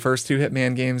contains the first two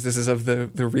Hitman games. This is of the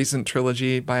recent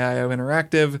trilogy by IO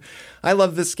Interactive. I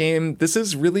love this game. This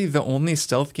is really the only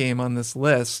stealth game on this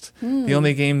list. The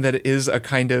only game that is a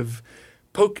kind of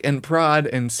poke and prod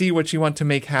and see what you want to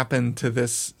make happen to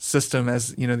this system,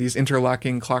 as these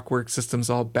interlocking clockwork systems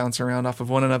all bounce around off of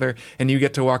one another, and you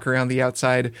get to walk around the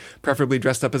outside, preferably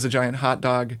dressed up as a giant hot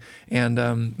dog, and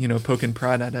poke and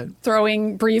prod at it,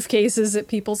 throwing briefcases at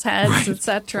people's heads,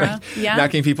 etc. Right.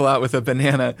 Knocking people out with a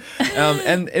banana.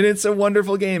 And it's a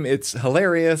wonderful game. It's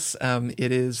hilarious.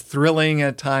 It is thrilling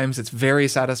at times. It's very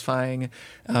satisfying.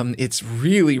 It's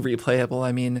really replayable.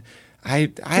 I mean,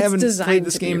 I haven't played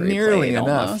this game nearly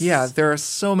enough. Almost. Yeah, there are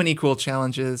so many cool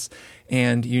challenges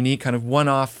and unique kind of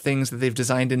one-off things that they've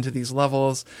designed into these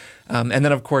levels. And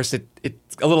then, of course,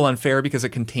 it's a little unfair because it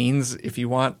contains, if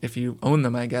you own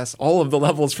them, I guess, all of the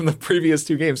levels from the previous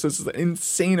two games. So it's an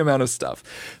insane amount of stuff.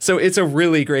 So it's a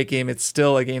really great game. It's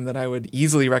still a game that I would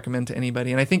easily recommend to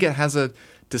anybody. And I think it has a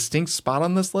distinct spot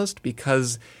on this list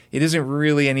because it isn't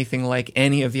really anything like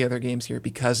any of the other games here,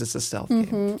 because it's a stealth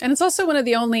game. And it's also one of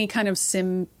the only kind of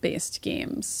sim-based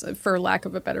games, for lack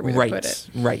of a better way to put it.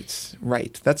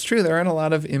 Right. That's true. There aren't a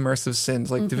lot of immersive sims.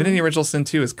 Like Divinity Original Sin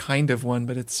 2 is kind of one,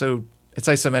 but it's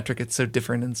isometric. It's so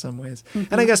different in some ways.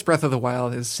 And I guess Breath of the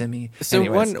Wild is simmy. So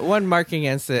anyways. one mark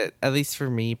against it, at least for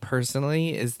me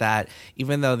personally, is that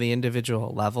even though the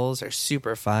individual levels are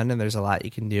super fun and there's a lot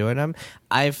you can do in them,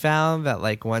 I found that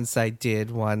like once I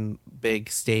did one big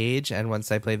stage, and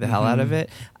once I played the hell out of it,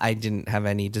 I didn't have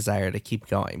any desire to keep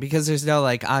going because there's no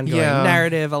like ongoing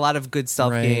narrative. A lot of good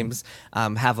stealth games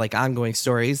have like ongoing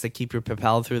stories that keep you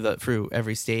propelled through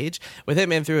every stage. With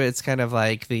Hitman 3, it's kind of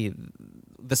like the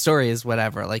story is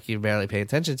whatever, like you barely pay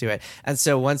attention to it. And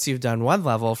so once you've done one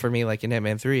level, for me, like in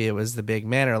Hitman 3, it was the big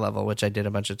manor level, which I did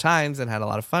a bunch of times and had a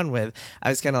lot of fun with. I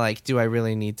was kind of like, do I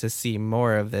really need to see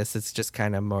more of this? It's just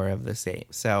kind of more of the same.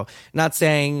 So not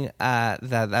saying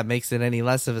that makes it any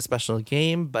less of a special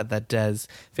game, but that does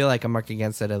feel like a mark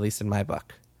against it, at least in my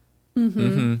book.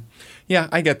 Yeah,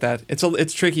 I get that.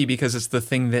 It's tricky because it's the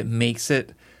thing that makes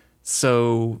it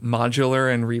so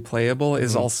modular and replayable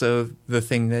is also the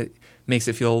thing that makes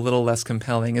it feel a little less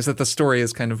compelling, is that the story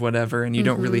is kind of whatever and you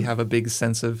don't really have a big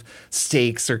sense of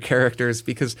stakes or characters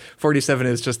because 47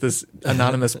 is just this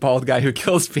anonymous bald guy who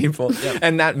kills people.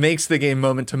 And that makes the game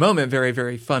moment to moment very,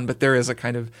 very fun. But there is a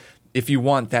kind of, if you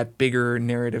want that bigger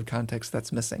narrative context,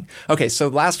 that's missing. Okay, so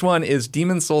last one is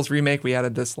Demon's Souls Remake. We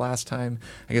added this last time.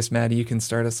 I guess, Maddie, you can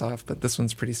start us off, but this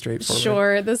one's pretty straightforward.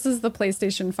 Sure. This is the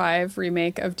PlayStation 5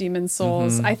 remake of Demon's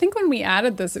Souls. I think when we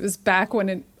added this, it was back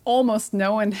when almost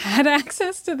no one had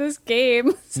access to this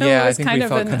game. So it was kind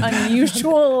of an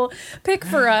unusual pick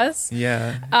for us.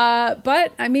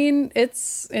 But I mean,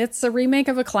 it's a remake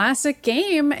of a classic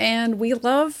game, and we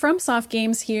love FromSoft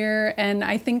games here. And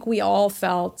I think we all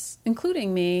felt,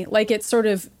 including me, like it sort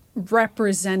of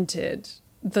represented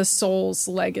the Souls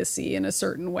legacy in a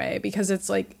certain way, because it's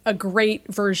like a great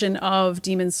version of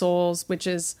Demon's Souls, which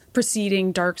is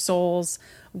preceding Dark Souls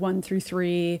 1 through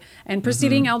 3 and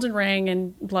preceding Elden Ring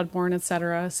and Bloodborne,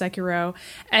 etc., Sekiro.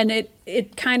 And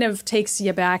it kind of takes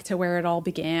you back to where it all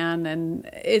began, and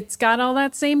it's got all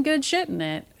that same good shit in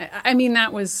it. I mean,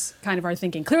 that was kind of our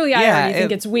thinking. Clearly, I already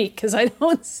think it's weak because I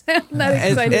don't sound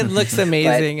that excited. It looks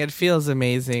amazing. It feels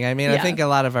amazing. I mean, I think a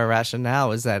lot of our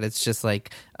rationale is that it's just like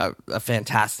a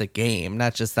fantastic game,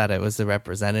 not just that it was the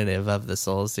representative of the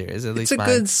Souls series. At least it's a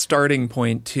good starting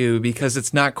point, too, because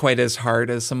it's not quite as hard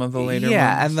as some of the later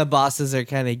ones. And the bosses are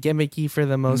kind of gimmicky for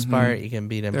the most part. You can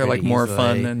beat them. They're like more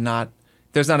fun and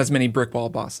there's not as many brick wall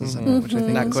bosses in it, which I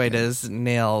think not quite as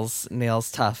nails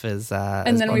tough as.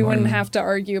 And then we wouldn't have to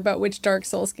argue about which Dark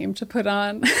Souls game to put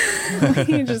on.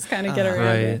 You just kind of get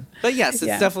around it. But yes,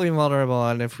 it's definitely vulnerable.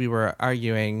 And if we were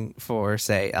arguing for,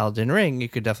 say, Elden Ring, you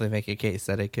could definitely make a case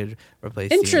that it could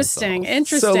replace. Interesting.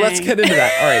 So let's get into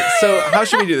that. All right. So how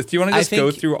should we do this? Do you want to just go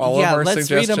through all of our suggestions?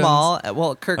 Yeah, let's read them all.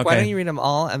 Well, Kirk, why don't you read them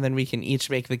all, and then we can each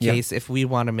make the case. If we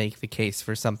want to make the case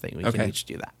for something, we can each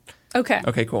do that.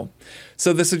 Okay, cool.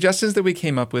 So the suggestions that we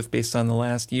came up with based on the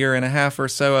last year and a half or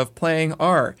so of playing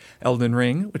are Elden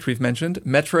Ring, which we've mentioned,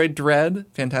 Metroid Dread,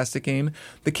 fantastic game,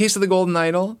 The Case of the Golden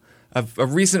Idol, a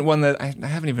recent one that I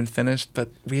haven't even finished, but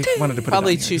we wanted to put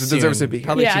probably it on too here, soon. It deserves to be.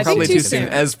 Probably too soon,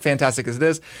 as fantastic as it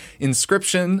is.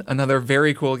 Inscription, another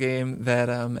very cool game that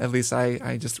at least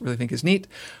I just really think is neat.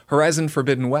 Horizon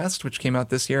Forbidden West, which came out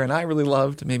this year, and I really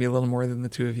loved, maybe a little more than the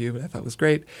two of you, but I thought was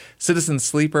great. Citizen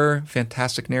Sleeper,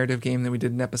 fantastic narrative game that we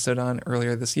did an episode on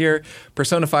earlier this year.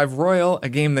 Persona 5 Royal, a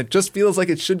game that just feels like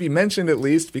it should be mentioned at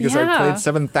least, because I played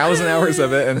 7,000 hours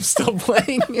of it and I'm still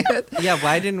playing it. Yeah,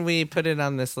 why didn't we put it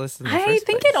on this list? I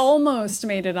think it almost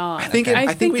made it on. I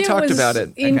think we talked about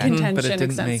it in contention but it didn't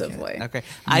extensively. Make it. Okay,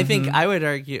 I think I would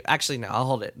argue. Actually, no, I'll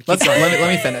hold it. Let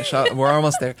me finish. We're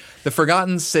almost there. The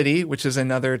Forgotten City, which is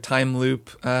another time loop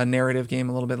narrative game,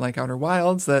 a little bit like Outer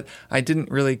Wilds, that I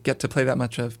didn't really get to play that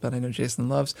much of, but I know Jason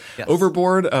loves. Yes.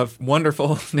 Overboard, a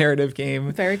wonderful narrative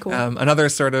game. Very cool. Another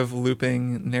sort of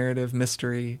looping narrative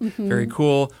mystery. Very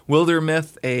cool.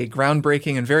 Wildermyth, a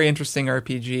groundbreaking and very interesting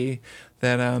RPG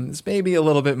that is maybe a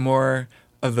little bit more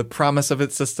of the promise of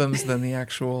its systems than the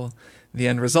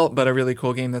end result, but a really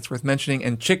cool game that's worth mentioning.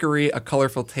 And Chicory, A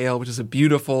Colorful Tale, which is a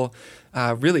beautiful,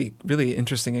 really, really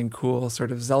interesting and cool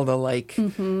sort of Zelda-like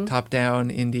top-down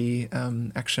indie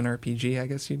action RPG, I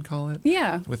guess you'd call it.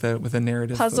 Yeah, with a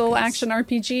narrative puzzle focus. Action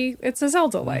RPG. It's a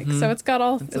Zelda-like, so it's got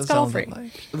all three.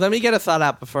 Let me get a thought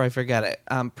out before I forget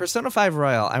it. Persona 5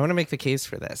 Royal. I want to make the case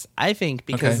for this. I think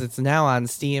because it's now on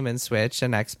Steam and Switch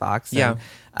and Xbox. And,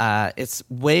 it's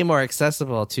way more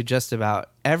accessible to just about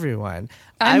everyone.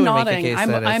 I'm nodding.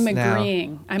 I'm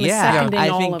agreeing. I'm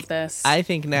seconding all of this. I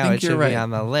think now it should be on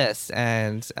the list.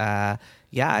 And I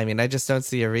mean, I just don't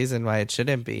see a reason why it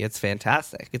shouldn't be. It's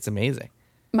fantastic. It's amazing.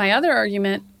 My other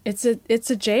argument, it's a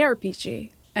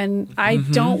JRPG. And I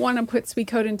don't want to put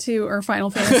Suikoden 2 or Final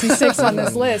Fantasy 6 on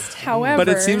this list. However, but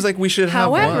it seems like we should have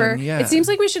one. Yeah. It seems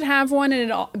like we should have one,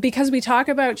 and because we talk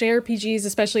about JRPGs,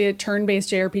 especially a turn-based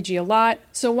JRPG, a lot.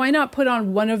 So why not put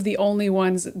on one of the only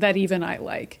ones that even I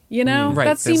like? You know, right.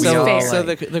 That seems fair. So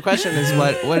the question is,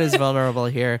 what is vulnerable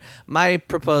here? My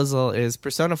proposal is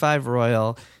Persona 5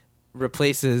 Royal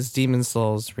replaces Demon's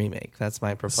Souls remake. That's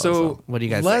my proposal. So what do you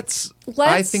guys think?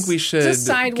 I think we should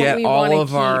get all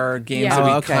of our games that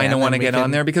we kind of want to get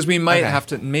on there, because we might have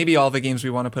to. Maybe all the games we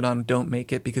want to put on don't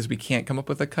make it because we can't come up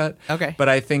with a cut. Okay. But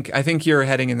I think you're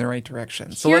heading in the right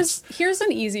direction. So here's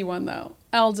an easy one though.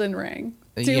 Elden Ring.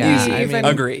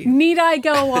 Agree. Need I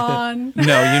go on?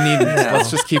 No, you needn't.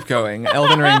 Let's just keep going.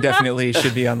 Elden Ring definitely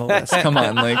should be on the list. Come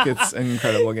on, like, it's an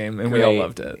incredible game, and we all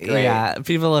loved it. Great. Yeah,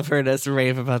 people have heard us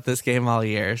rave about this game all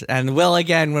year, and will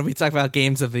again when we talk about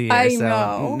games of the year. I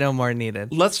know. No more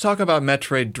needed. Let's talk about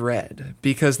Metroid Dread,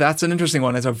 because that's an interesting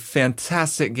one. It's a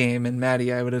fantastic game, and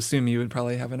Maddie, I would assume you would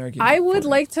probably have an argument. I would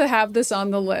like to have this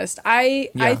on the list. I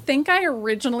think I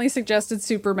originally suggested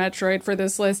Super Metroid for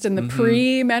this list in the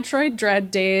pre-Metroid Dread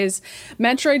days.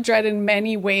 Metroid Dread in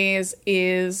many ways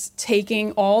is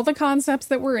taking all the concepts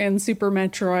that were in Super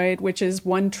Metroid, which is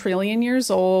 1 trillion years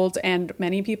old, and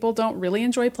many people don't really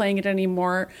enjoy playing it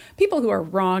anymore. People who are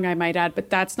wrong, I might add,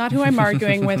 but that's not who I'm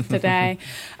arguing with today.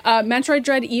 Metroid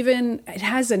Dread it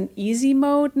has an easy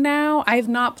mode now. I've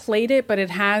not played it, but it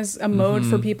has a mode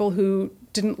for people who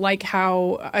didn't like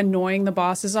how annoying the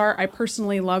bosses are. I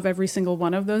personally love every single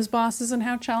one of those bosses and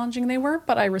how challenging they were,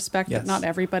 but I respect that not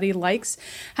everybody likes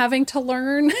having to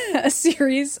learn a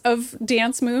series of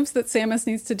dance moves that Samus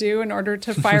needs to do in order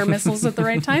to fire missiles at the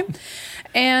right time.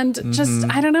 And just,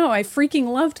 I don't know, I freaking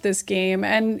loved this game,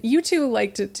 and you two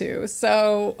liked it too.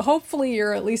 So hopefully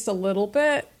you're at least a little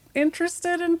bit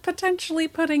interested in potentially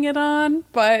putting it on,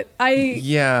 but I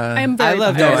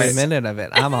loved every minute of it.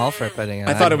 I'm all for putting it on.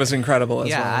 I thought it was incredible as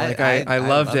well. Like I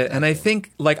loved it. And I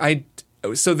think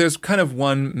so there's kind of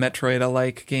one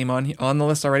Metroid-alike game on the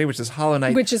list already, which is Hollow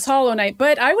Knight.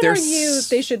 But I would argue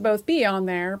they should both be on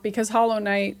there, because Hollow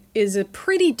Knight is a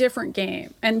pretty different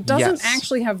game and doesn't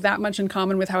actually have that much in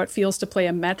common with how it feels to play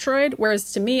a Metroid,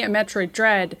 whereas to me a Metroid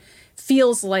Dread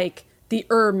feels like the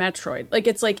Metroid. Like,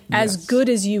 it's like as good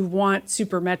as you want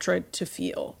Super Metroid to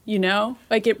feel, you know?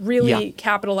 Like, it really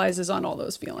capitalizes on all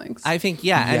those feelings. I think,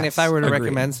 and if I were to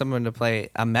recommend someone to play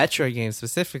a Metroid game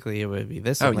specifically, it would be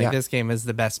this one. This game is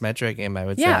the best Metroid game, I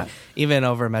would say. Even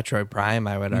over Metroid Prime,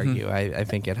 I would argue. I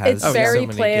think it has It's very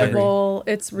playable.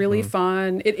 It's really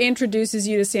fun. It introduces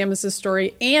you to Samus's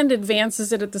story and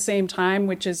advances it at the same time,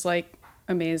 which is, like,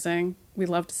 amazing. We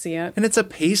love to see it. And it's a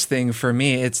pace thing for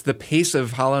me. It's the pace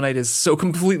of Hollow Knight is so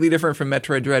completely different from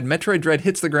Metroid Dread. Metroid Dread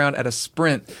hits the ground at a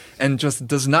sprint and just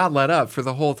does not let up for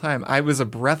the whole time. I was a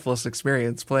breathless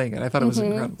experience playing it. I thought it was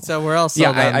incredible. So we're all sold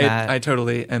on that. I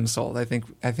totally am sold. I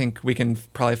think we can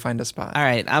probably find a spot. All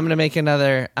right, I'm gonna make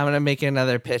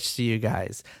another pitch to you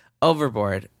guys.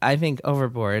 Overboard. I think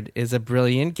Overboard is a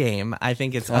brilliant game. I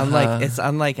think it's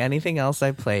unlike anything else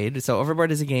I've played. So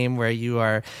Overboard is a game where you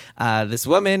are this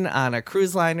woman on a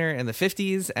cruise liner in the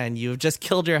 50s, and you've just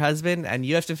killed your husband, and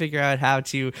you have to figure out how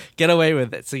to get away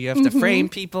with it. So you have to frame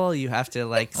people, you have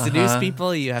to seduce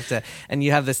people, you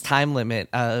have this time limit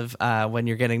of when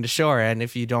you're getting to shore, and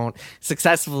if you don't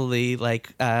successfully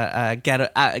get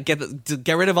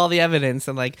rid of all the evidence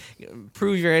and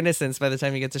prove your innocence by the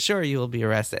time you get to shore, you will be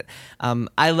arrested.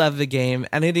 I love the game,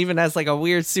 and it even has a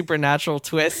weird supernatural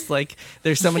twist.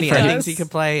 There's so many endings you can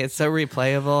play. It's so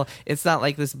replayable. It's not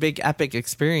like this big epic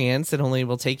experience. It only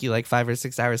will take you 5 or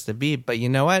 6 hours to beat. But you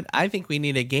know what? I think we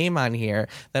need a game on here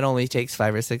that only takes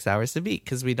 5 or 6 hours to beat,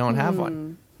 because we don't have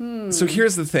one. So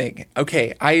here's the thing.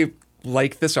 Okay, I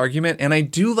like this argument, and I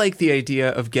do like the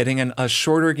idea of getting a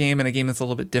shorter game and a game that's a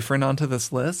little bit different onto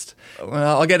this list.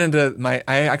 Well, I'll get into I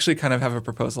actually kind of have a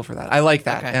proposal for that. I like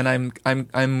that, and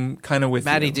I'm kind of with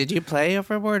Maddie, you. did you play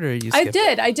Overboard, or you I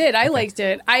did. I liked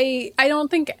it. I don't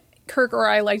think Kirk or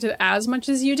I liked it as much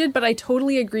as you did, but I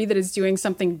totally agree that it's doing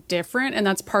something different, and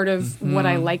that's part of what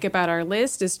I like about our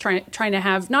list, is trying to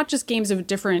have not just games of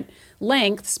different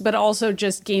lengths, but also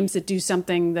just games that do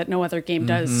something that no other game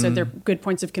does. So they're good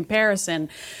points of comparison.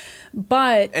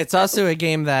 But it's also a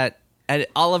game that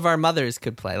all of our mothers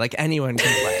could play, anyone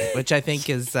can play, which I think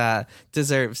is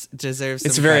deserves.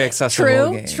 It's a very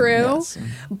accessible game. True. Yes.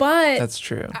 But that's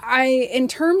true. In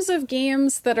terms of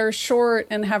games that are short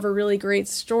and have a really great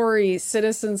story,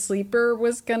 Citizen Sleeper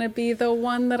was going to be the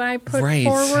one that I put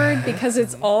forward, because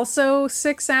it's also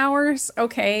 6 hours.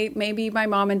 Okay, maybe my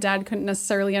mom and dad couldn't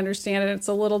necessarily understand it. It's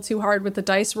a little too hard with the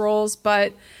dice rolls,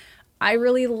 but I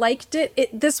really liked it.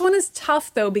 This one is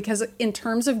tough, though, because in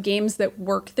terms of games that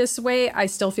work this way, I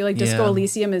still feel like Disco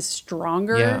Elysium is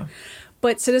stronger. Yeah.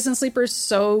 But Citizen Sleeper is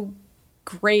so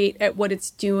great at what it's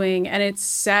doing, and it's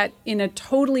set in a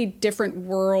totally different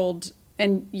world,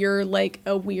 and you're like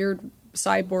a weird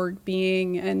cyborg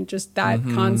being, and just that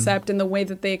concept and the way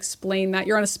that they explain that.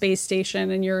 You're on a space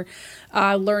station, and you're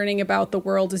learning about the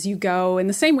world as you go in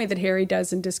the same way that Harry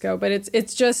does in Disco. But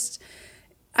it's just...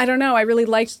 I don't know. I really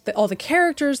liked all the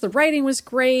characters. The writing was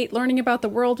great. Learning about the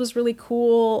world was really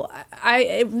cool.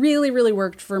 It really, really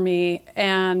worked for me.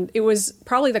 And it was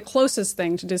probably the closest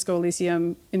thing to Disco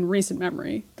Elysium in recent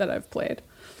memory that I've played.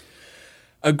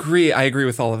 I agree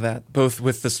with all of that, both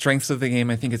with the strengths of the game.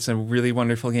 I think it's a really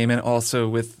wonderful game, and also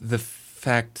with the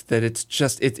fact that it's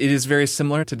just, it is very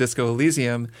similar to Disco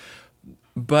Elysium,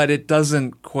 but it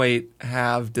doesn't quite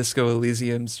have Disco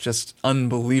Elysium's just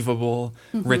unbelievable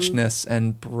richness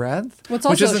and breadth, well, it's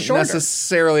also which isn't shorter.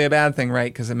 necessarily a bad thing,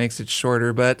 right? Because it makes it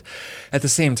shorter. But at the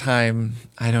same time,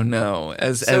 I don't know,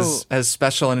 as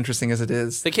special and interesting as it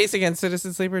is. The case against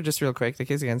Citizen Sleeper, just real quick, the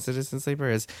case against Citizen Sleeper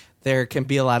is there can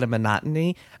be a lot of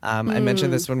monotony. I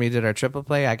mentioned this when we did our triple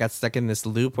play. I got stuck in this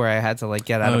loop where I had to like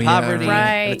get out of poverty. Right,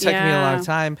 and it took me a long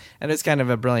time. And it's kind of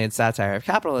a brilliant satire of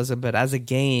capitalism, but as a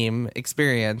game experience,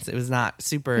 it was not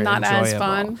super not enjoyable. as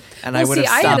fun. And Well, I would have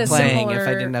see, I had stopped a playing if I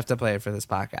similar- didn't have to play it for this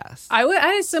podcast. I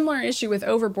had a similar issue with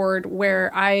Overboard,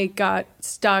 where I got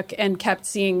stuck and kept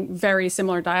seeing very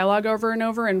similar dialogue over and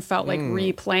over and felt like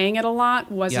replaying it a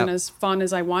lot wasn't as fun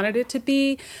as I wanted it to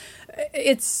be.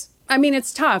 It's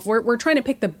tough. We're trying to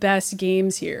pick the best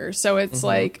games here, so it's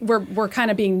like we're kind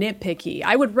of being nitpicky.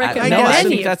 I would recommend I any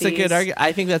think of that's these. a good argument.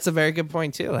 I think that's a very good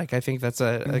point too. Like I think that's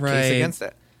a case against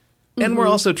it. And we're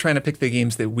also trying to pick the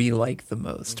games that we like the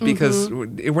most, because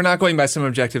we're not going by some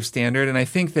objective standard. And I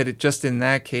think that just in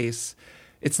that case,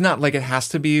 it's not like it has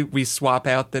to be we swap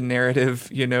out the narrative,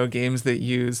 games that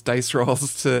use dice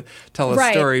rolls to tell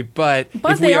a story. But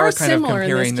if they we are are kind of similar in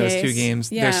comparing this those two case.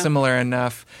 games, Yeah. they're similar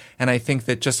enough. And I think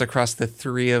that just across the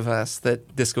three of us,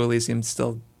 that Disco Elysium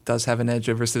still does have an edge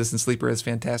over Citizen Sleeper, as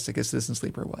fantastic as Citizen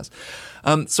Sleeper was.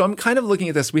 So I'm kind of looking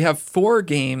at this. We have 4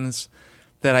 games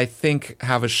that I think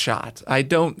have a shot. I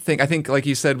think, like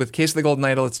you said, with Case of the Golden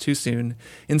Idol, it's too soon.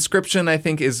 Inscription, I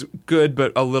think, is good,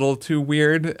 but a little too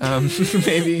weird,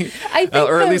 maybe. I think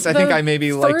or at least I think I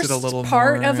maybe liked it a little more. The first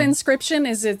part of Inscription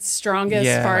is its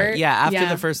strongest part. Yeah, after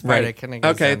the first part, it kind of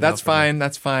goes Okay, downhill that's from there. fine.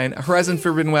 That's fine. Horizon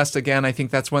Forbidden West, again, I think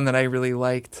that's one that I really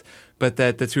liked, but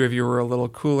that the two of you were a little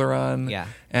cooler on. Yeah.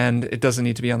 And it doesn't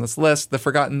need to be on this list. The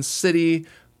Forgotten City,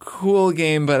 cool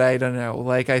game, but I don't know.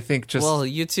 Like, I think just... Well,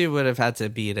 you two would have had to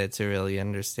beat it to really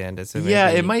understand it. So yeah,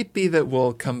 maybe- it might be that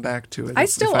we'll come back to it. I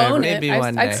still own it. Maybe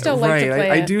one I'd day. still like to play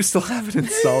I it. do still have it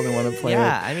installed and want to play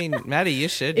Yeah, it. I mean, Maddie, you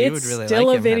should. You would It's really still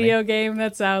like a it, Maddie. video game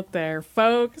that's out there,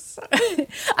 folks.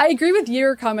 I agree with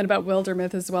your comment about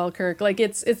Wildermyth as well, Kirk. Like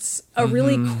it's a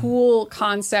really cool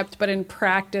concept, but in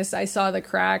practice, I saw the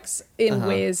cracks in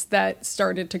ways that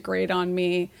started to grate on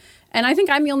me. And I think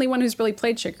I'm the only one who's really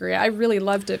played Chicory. I really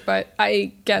loved it, but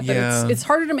I get that Yeah. it's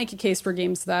harder to make a case for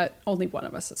games that only one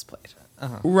of us has played.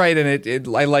 Right,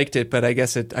 and I liked it, but I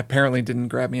guess it apparently didn't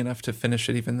grab me enough to finish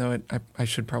it, even though I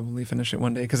should probably finish it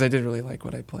one day, because I did really like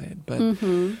what I played. But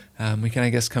we can,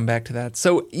 I guess, come back to that.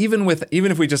 So even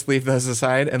if we just leave those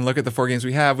aside and look at the 4 games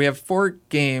we have 4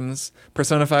 games: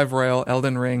 Persona 5 Royal,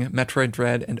 Elden Ring, Metroid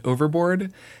Dread, and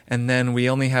Overboard. And then we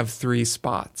only have 3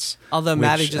 spots. Although which,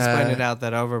 Maddie just pointed out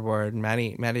that Overboard,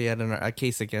 Maddie had a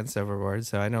case against Overboard,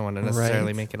 so I don't want to necessarily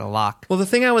Right. make it a lock. Well, the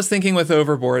thing I was thinking with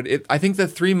Overboard, I think the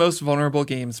 3 most vulnerable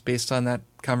games based on that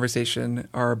conversation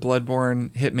are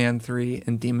Bloodborne, Hitman 3,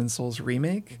 and Demon's Souls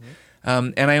Remake.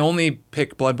 And I only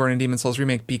pick Bloodborne and Demon's Souls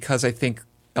Remake because I think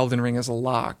Elden Ring is a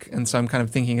lock. And so I'm kind of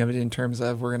thinking of it in terms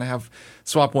of we're going to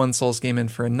swap one Souls game in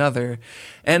for another.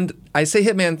 And I say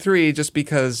Hitman 3 just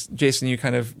because, Jason, you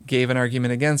kind of gave an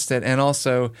argument against it. And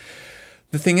also...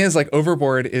 the thing is, like,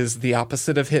 Overboard is the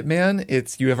opposite of Hitman.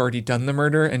 It's you have already done the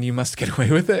murder and you must get away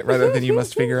with it rather than you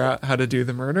must figure out how to do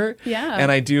the murder. Yeah.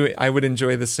 And I would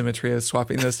enjoy the symmetry of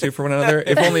swapping those two for one another,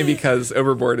 if only because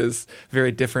Overboard is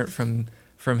very different from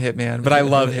Hitman. But I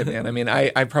love Hitman. I mean,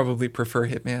 I probably prefer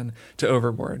Hitman to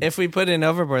Overboard. If we put in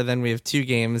Overboard, then we have 2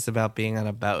 games about being on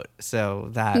a boat, so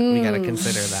that we got to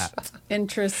consider that.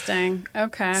 Interesting.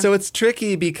 Okay. So it's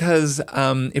tricky because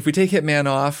if we take Hitman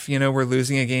off, we're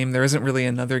losing a game. There isn't really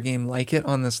another game like it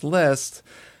on this list.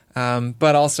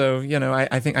 But also,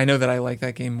 I think I know that I like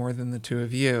that game more than the two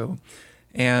of you.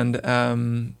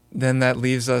 And then that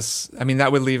leaves us,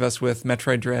 that would leave us with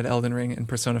Metroid Dread, Elden Ring, and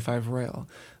Persona 5 Royal,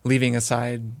 leaving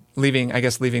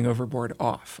Overboard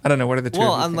off. I don't know, what are the two?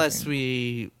 Well, unless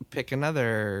we pick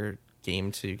another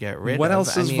game to get rid of. What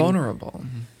else is vulnerable?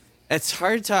 It's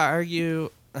hard to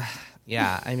argue.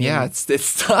 Yeah,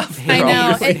 it's tough.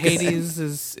 Hades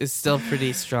is still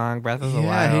pretty strong. Breath of the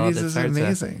Wild. Hades is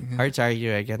amazing. Hard to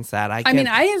argue against that.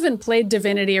 I haven't played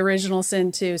Divinity Original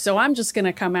Sin 2, so I'm just going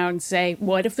to come out and say,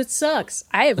 what if it sucks?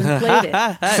 I haven't played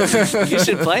it. You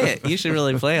should play it. You should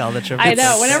really play all the AAA. I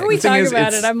know. Whenever we talk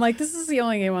about it, I'm like, this is the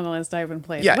only game on the list I haven't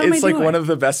played. Yeah, it's like one of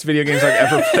the best video games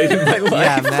I've ever played in my life.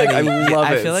 Yeah, Maddie, I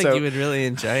love it. I feel like you would really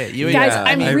enjoy it. Guys,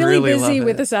 I'm really busy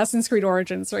with Assassin's Creed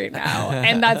Origins right now,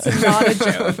 and that's not a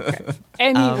joke.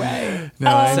 Anyway,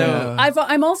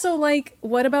 I'm also like,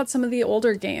 what about some of the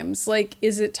older games? Like,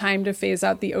 is it time to phase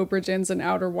out the Obra and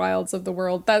Outer Wilds of the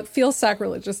world? That feels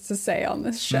sacrilegious to say on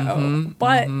this show,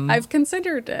 but I've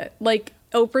considered it. Like,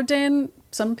 Obra Dinn,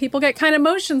 some people get kind of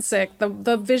motion sick. The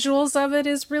visuals of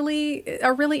it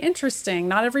are really interesting.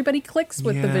 Not everybody clicks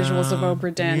with the visuals of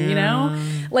Obra Dinn, you know?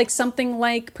 Like something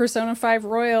like Persona 5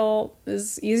 Royal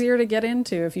is easier to get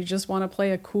into if you just want to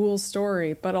play a cool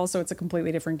story, but also it's a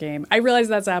completely different game. I realize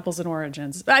that's apples and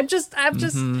oranges. I'm just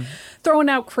throwing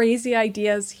out crazy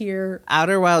ideas here.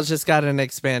 Outer Wilds just got an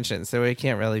expansion, so it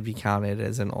can't really be counted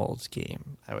as an old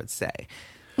game, I would say.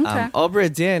 Okay.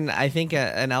 Obra Dinn, I think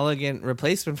an elegant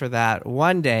replacement for that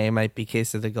one day might be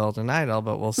Case of the Golden Idol,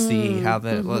 but we'll see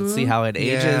let's see how it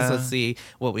ages. Yeah. Let's see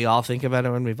what we all think about it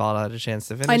when we've all had a chance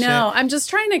to finish it. I know. I'm just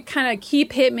trying to kind of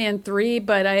keep Hitman 3,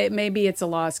 but maybe it's a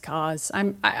lost cause.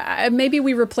 Maybe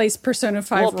we replace Persona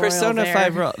 5 Royal. Well, Persona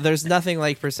 5 Royal, there's nothing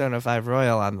like Persona 5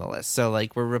 Royal on the list. So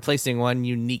like we're replacing one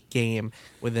unique game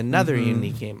with another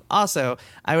unique game. Also,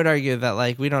 I would argue that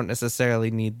like we don't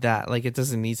necessarily need that. Like it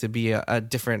doesn't need to be a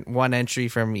different one entry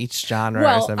from each genre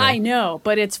or something. I know,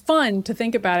 but it's fun to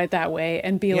think about it that way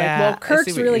and be like, well,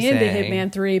 Kirk's really into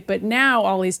Hitman 3, but now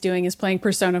all he's doing is playing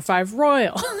Persona 5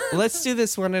 Royal. Let's do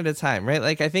this one at a time, right?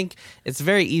 Like I think it's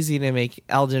very easy to make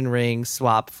Elden Ring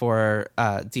swap for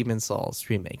Demon Souls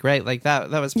remake, right? Like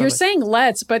that was probably... You're saying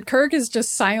let's, but Kirk is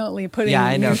just silently putting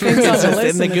I know. things on the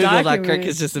list in the Google Doc. document. Kirk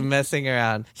is just messing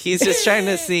around. He's just trying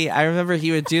to see. I remember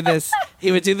he would do this.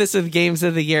 He would do this with games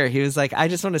of the year. He was like, I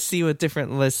just want to see what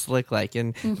different lists look like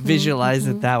and visualize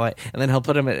it that way. And then he'll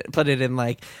put it in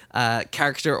like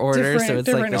character order, so it's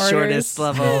like the orders. Shortest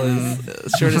level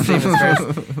is shortest name is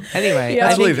first. Anyway,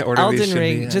 I think Elden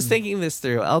Ring. Just thinking this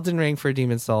through, Elden Ring for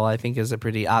Demon Soul, I think is a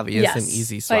pretty obvious and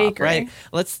easy swap, right?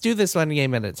 Let's do this one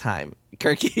game at a time.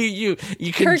 Kirk, you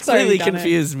completely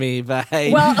confused me by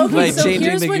changing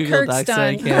here's the what Google Kirk's Docs.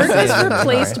 done. Kirk has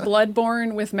replaced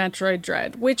Bloodborne with Metroid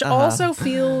Dread, which also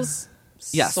feels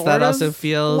that also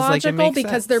feels logical like it makes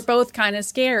because sense. They're both kind of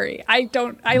scary. I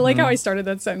like how I started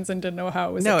that sentence and didn't know how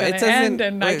it was going to end,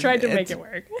 and I tried to make it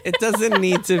work. It doesn't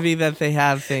need to be that they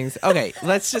have things. Okay,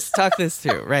 let's just talk this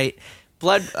through, right?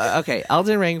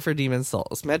 Elden Ring for Demon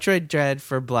Souls, Metroid Dread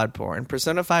for Bloodborne,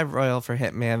 Persona 5 Royal for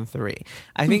Hitman 3.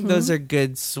 I think those are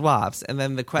good swaps. And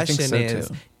then the question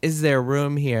is there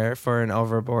room here for an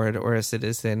Overboard or a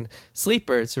Citizen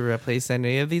Sleeper to replace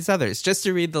any of these others? Just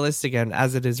to read the list again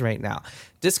as it is right now.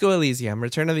 Disco Elysium,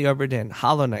 Return of the Obra Dinn,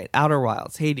 Hollow Knight, Outer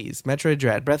Wilds, Hades, Metroid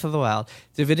Dread, Breath of the Wild,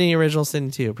 Divinity Original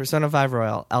Sin 2, Persona 5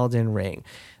 Royal, Elden Ring.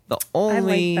 I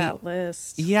like that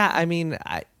list. Yeah, I mean,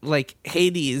 like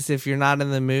Hades, if you're not in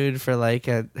the mood for like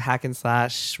a hack and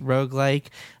slash roguelike,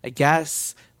 I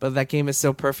guess. But that game is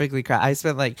so perfectly crafted. I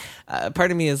spent like,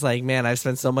 part of me is like, man, I've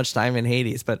spent so much time in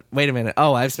Hades. But wait a minute.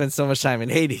 Oh, I've spent so much time in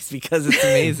Hades because it's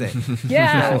amazing.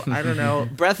 Yeah. So, I don't know.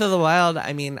 Breath of the Wild,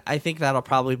 I mean, I think that'll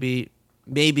probably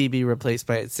maybe be replaced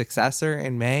by its successor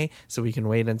in May, so we can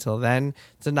wait until then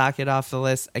to knock it off the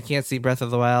list. I can't see Breath of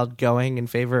the Wild going in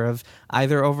favor of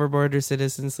either Overboard or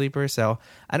Citizen Sleeper, so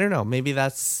I don't know. Maybe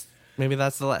that's the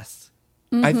list.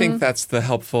 I think that's the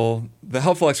helpful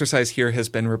exercise here has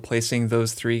been replacing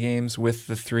those three games with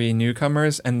the three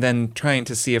newcomers and then trying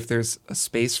to see if there's a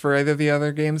space for either of the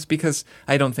other games, because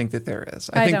I don't think that there is.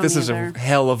 I think this is a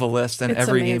hell of a list, and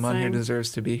every game on here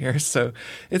deserves to be here. So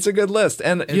it's a good list.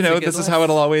 And, this is how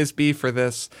it'll always be for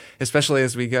this, especially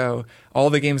as we go. All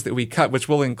the games that we cut, which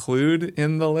we'll include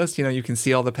in the list, you can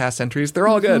see all the past entries. They're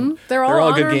all good. They're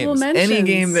all good games. Mentions. Any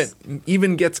game that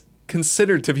even gets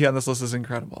considered to be on this list is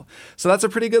incredible. So that's a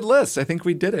pretty good list. I think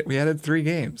we did it. We added 3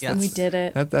 games. Yes. We did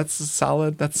it. That's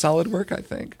solid work, I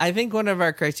think. I think one of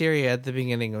our criteria at the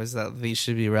beginning was that these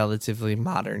should be relatively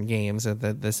modern games, and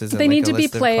that this isn't. They need to be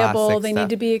playable. They need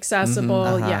to be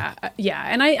accessible. Yeah,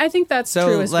 and I think that's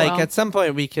true as well. So, like, at some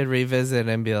point we could revisit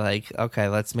and be like, okay,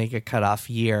 let's make a cutoff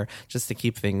year just to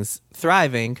keep things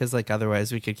thriving, because like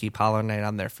otherwise we could keep Hollow Knight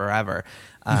on there forever.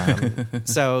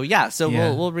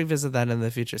 We'll revisit that in the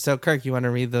future. So Kirk, you want to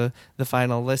read the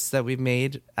final list that we've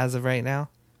made as of right now?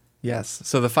 Yes.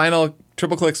 So the final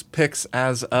Triple Clicks picks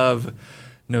as of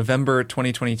November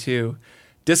 2022: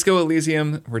 Disco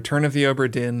Elysium, Return of the Obra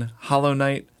Dinn, Hollow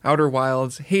Knight, Outer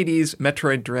Wilds, Hades,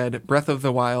 Metroid Dread, Breath of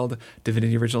the Wild,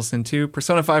 Divinity Original Sin 2,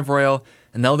 Persona 5 Royal,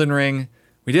 and Elden Ring.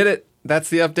 We did it. That's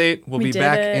the update. We'll be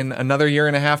back in another year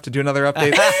and a half to do another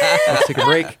update. Let's take a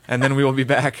break, and then we will be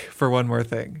back for one more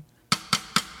thing.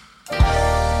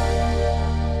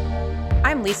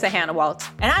 I'm Lisa Hannawalt.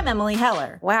 And I'm Emily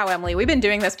Heller. Wow, Emily, we've been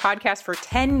doing this podcast for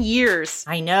 10 years.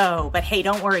 I know, but hey,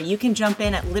 don't worry. You can jump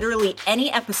in at literally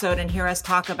any episode and hear us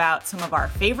talk about some of our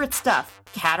favorite stuff.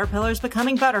 Caterpillars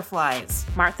becoming butterflies.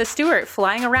 Martha Stewart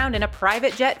flying around in a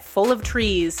private jet full of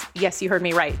trees. Yes, you heard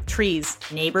me right. Trees.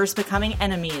 Neighbors becoming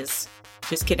enemies.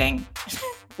 Just kidding.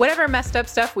 Whatever messed up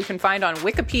stuff we can find on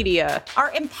Wikipedia.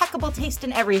 Our impeccable taste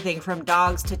in everything from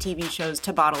dogs to TV shows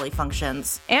to bodily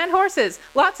functions. And horses.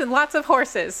 Lots and lots of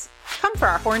horses. Come for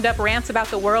our horned up rants about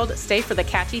the world. Stay for the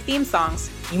catchy theme songs.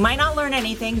 You might not learn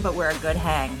anything, but we're a good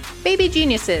hang. Baby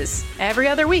Geniuses. Every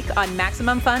other week on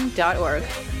MaximumFun.org.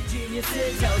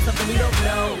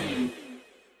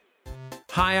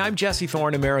 Hi, I'm Jesse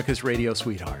Thorne, America's radio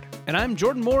sweetheart. And I'm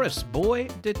Jordan Morris, boy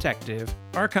detective.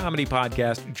 Our comedy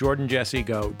podcast, Jordan Jesse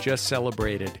Go, just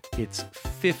celebrated its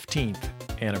 15th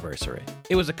anniversary.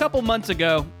 It was a couple months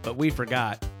ago, but we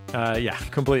forgot. Yeah,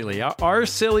 completely. Our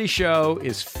silly show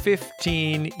is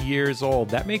 15 years old.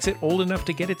 That makes it old enough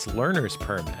to get its learner's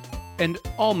permit. And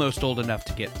almost old enough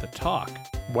to get the talk.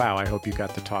 Wow, I hope you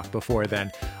got the talk before then.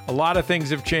 A lot of things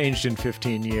have changed in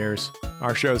 15 years.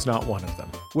 Our show's not one of them.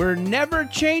 We're never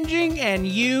changing, and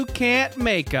you can't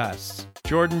make us.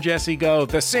 Jordan Jesse Go,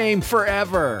 the same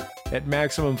forever, at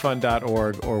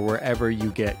MaximumFun.org or wherever you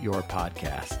get your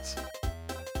podcasts.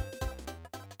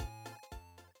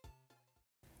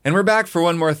 And we're back for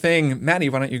one more thing. Maddie,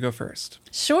 why don't you go first?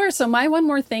 Sure. So my one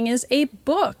more thing is a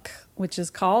book, which is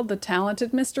called The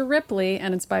Talented Mr. Ripley,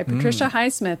 and it's by Patricia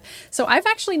Highsmith. So I've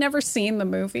actually never seen the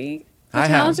movie The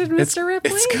Talented Mr.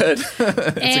 Ripley. It's good.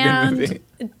 It's a good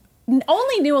movie.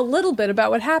 Only knew a little bit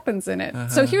about what happens in it.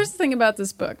 So here's the thing about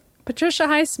this book. Patricia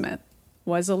Highsmith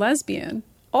was a lesbian,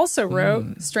 also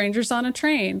wrote Strangers on a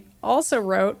Train, also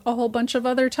wrote a whole bunch of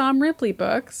other Tom Ripley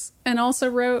books, and also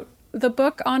wrote the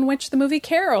book on which the movie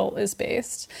Carol is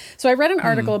based. So I read an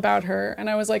article about her, and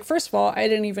I was like, first of all, I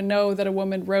didn't even know that a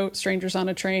woman wrote Strangers on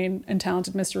a Train and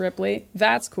Talented Mr. Ripley.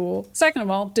 That's cool. Second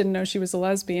of all, didn't know she was a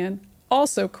lesbian.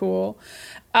 Also cool.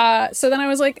 So then I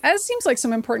was like, that seems like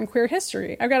some important queer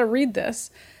history. I've got to read this.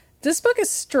 This book is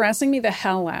stressing me the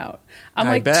hell out. I'm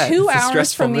like 2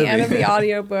 hours from the end of the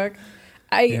audiobook.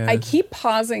 I keep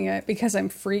pausing it because I'm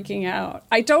freaking out.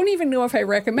 I don't even know if I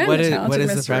recommend The Talented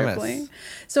Mr. Ripley.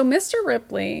 So Mr.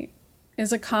 Ripley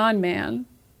is a con man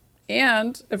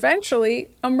and eventually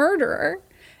a murderer.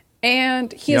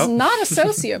 And he is not a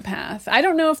sociopath. I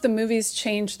don't know if the movies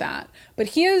changed that, but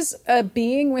he is a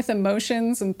being with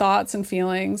emotions and thoughts and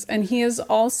feelings. And he is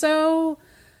also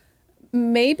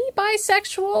maybe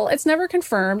bisexual. It's never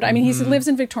confirmed. I mean, he lives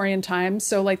in Victorian times,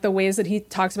 so like the ways that he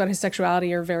talks about his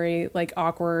sexuality are very like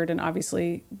awkward, and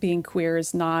obviously being queer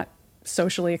is not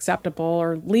socially acceptable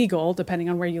or legal depending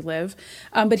on where you live.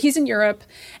 But he's in Europe,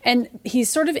 and he's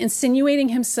sort of insinuating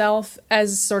himself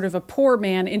as sort of a poor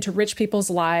man into rich people's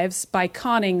lives by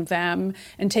conning them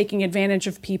and taking advantage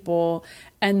of people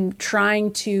and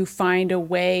trying to find a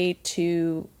way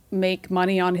to make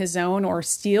money on his own or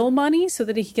steal money so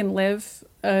that he can live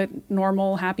a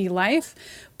normal, happy life.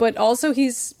 But also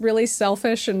he's really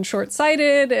selfish and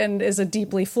short-sighted and is a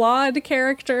deeply flawed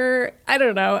character. I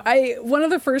don't know. One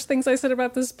of the first things I said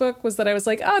about this book was that I was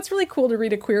like, oh, it's really cool to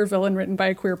read a queer villain written by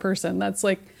a queer person. That's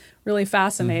like really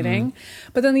fascinating.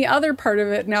 But then the other part of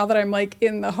it, now that I'm like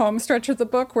in the home stretch of the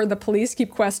book where the police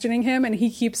keep questioning him and he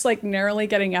keeps like narrowly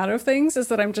getting out of things, is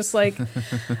that I'm just like,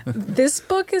 this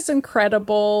book is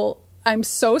incredible. I'm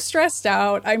so stressed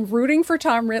out. I'm rooting for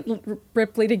Tom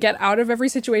Ripley to get out of every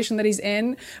situation that he's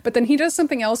in, but then he does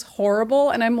something else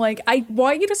horrible, and I'm like, I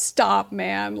want you to stop,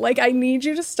 man. Like, I need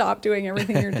you to stop doing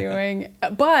everything you're doing.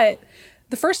 But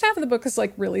the first half of the book is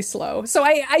like really slow. So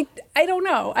I don't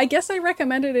know. I guess I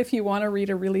recommend it if you want to read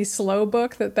a really slow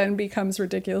book that then becomes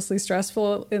ridiculously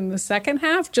stressful in the second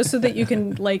half, just so that you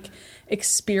can like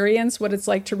experience what it's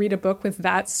like to read a book with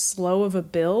that slow of a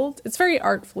build. It's very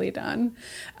artfully done.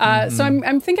 So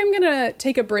I think I'm going to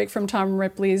take a break from Tom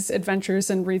Ripley's adventures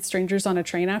and read Strangers on a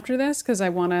Train after this, because I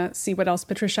want to see what else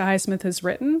Patricia Highsmith has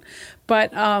written.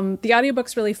 But the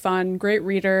audiobook's really fun, great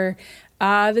reader.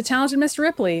 The Talented Mr.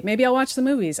 Ripley. Maybe I'll watch the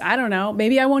movies. I don't know.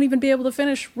 Maybe I won't even be able to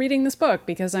finish reading this book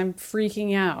because I'm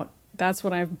freaking out. That's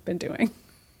what I've been doing.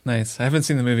 Nice. I haven't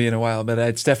seen the movie in a while, but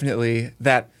it's definitely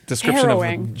that description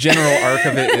Harrowing. of the general arc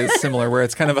of it is similar, where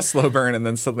it's kind of a slow burn and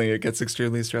then suddenly it gets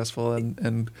extremely stressful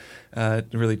and it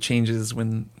really changes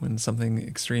when something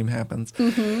extreme happens.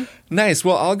 Nice.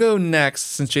 Well, I'll go next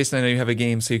since, Jason, I know you have a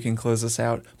game, so you can close us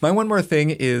out. My one more thing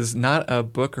is not a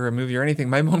book or a movie or anything.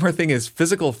 My one more thing is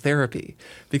physical therapy,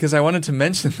 because I wanted to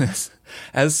mention this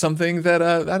as something that,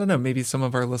 I don't know, maybe some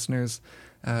of our listeners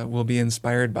will be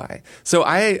inspired by. So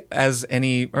as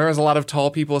a lot of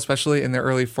tall people, especially in their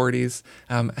early 40s,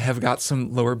 have got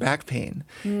some lower back pain.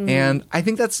 And I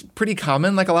think that's pretty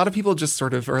common. Like, a lot of people just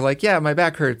sort of are like, yeah, my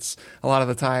back hurts a lot of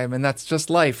the time, and that's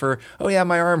just life. Or, oh yeah,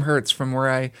 my arm hurts from where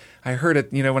I heard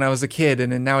it, when I was a kid,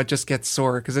 and now it just gets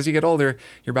sore. Because as you get older,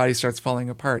 your body starts falling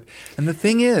apart. And the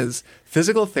thing is,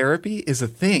 physical therapy is a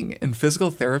thing, and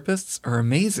physical therapists are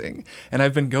amazing. And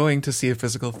I've been going to see a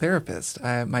physical therapist.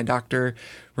 My doctor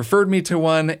referred me to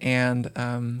one,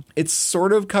 and it's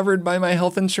sort of covered by my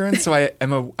health insurance. So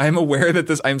I'm aware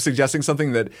that I'm suggesting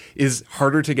something that is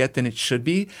harder to get than it should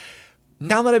be.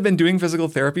 Now that I've been doing physical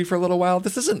therapy for a little while,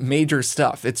 this isn't major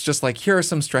stuff. It's just like, here are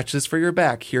some stretches for your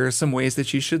back. Here are some ways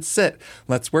that you should sit.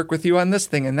 Let's work with you on this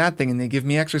thing and that thing. And they give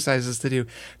me exercises to do.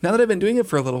 Now that I've been doing it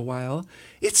for a little while,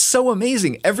 it's so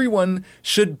amazing. Everyone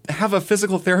should have a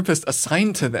physical therapist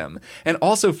assigned to them. And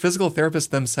also, physical therapists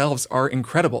themselves are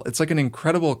incredible. It's like an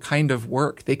incredible kind of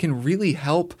work. They can really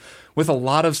help with a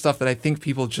lot of stuff that I think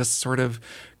people just sort of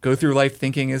go through life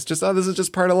thinking is just, oh, this is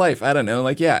just part of life. I don't know.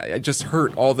 Like, yeah, I just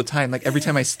hurt all the time. Like, every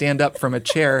time I stand up from a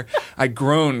chair, I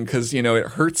groan because, it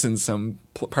hurts in some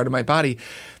part of my body.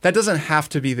 That doesn't have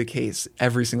to be the case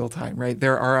every single time, right?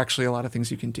 There are actually a lot of things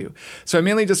you can do. So I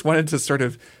mainly just wanted to sort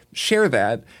of share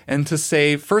that and to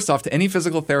say, first off, to any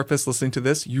physical therapist listening to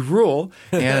this, you rule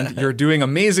and you're doing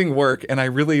amazing work. And I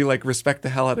really respect the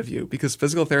hell out of you, because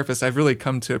physical therapists, I've really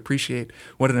come to appreciate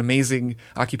what an amazing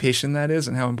occupation that is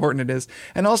and how important it is.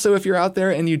 And also, if you're out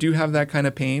there and you do have that kind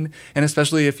of pain, and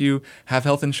especially if you have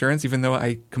health insurance, even though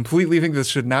I completely think this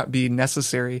should not be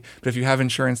necessary, but if you have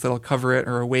insurance that'll cover it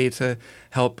or a way to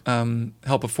help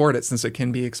afford it, since it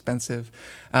can be expensive,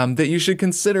 that you should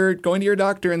consider going to your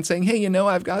doctor and saying, hey,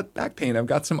 I've got back pain, I've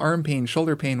got some arm pain,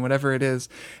 shoulder pain, whatever it is,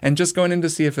 and just going in to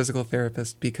see a physical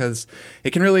therapist, because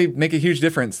it can really make a huge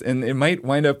difference, and it might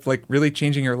wind up really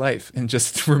changing your life and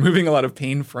just removing a lot of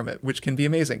pain from it, which can be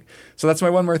amazing. So that's my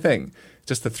one more thing,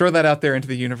 just to throw that out there into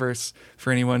the universe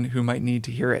for anyone who might need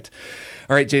to hear it.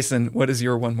 All right, Jason, what is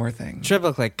your one more thing?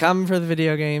 Triple Click. Come for the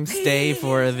video game. Stay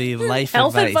for the life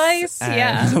health advice.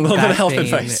 Yeah. A little bit of health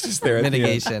advice just there.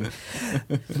 Mitigation.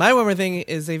 My one more thing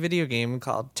is a video game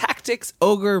called Tactics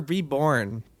Ogre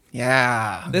Reborn.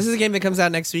 Yeah. This is a game that comes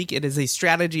out next week. It is a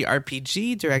strategy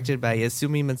RPG directed by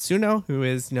Yasumi Matsuno, who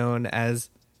is known as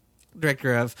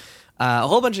director of a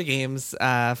whole bunch of games,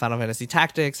 Final Fantasy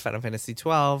Tactics, Final Fantasy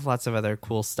 12, lots of other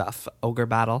cool stuff, Ogre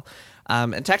Battle.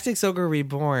 And Tactics Ogre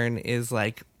Reborn is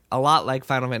a lot like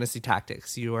Final Fantasy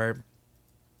Tactics. You are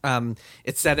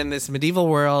it's set in this medieval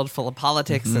world full of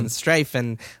politics and strife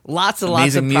and lots of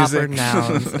proper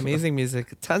nouns. Amazing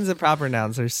music, tons of proper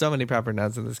nouns. There's so many proper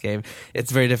nouns in this game.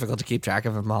 It's very difficult to keep track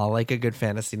of them all, like a good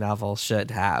fantasy novel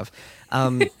should have.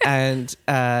 And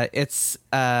it's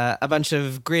a bunch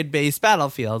of grid-based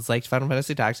battlefields like Final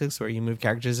Fantasy Tactics, where you move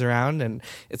characters around and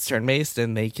it's turn-based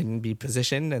and they can be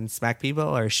positioned and smack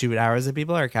people or shoot arrows at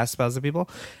people or cast spells at people.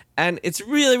 And it's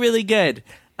really, really good.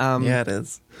 Yeah, it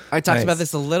is. I talked about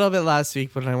this a little bit last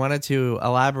week, but I wanted to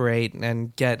elaborate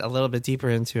and get a little bit deeper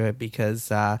into it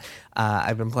because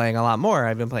I've been playing a lot more.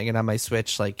 I've been playing it on my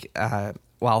Switch,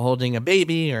 while holding a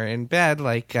baby or in bed,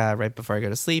 right before I go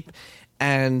to sleep.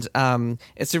 And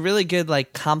it's a really good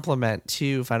complement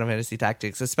to Final Fantasy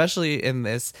Tactics, especially in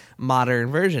this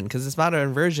modern version, because this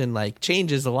modern version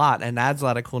changes a lot and adds a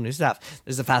lot of cool new stuff.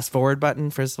 There's a fast forward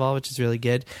button, first of all, which is really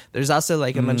good. There's also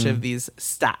a bunch of these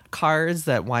stat cards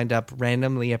that wind up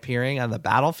randomly appearing on the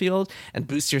battlefield and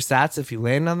boost your stats if you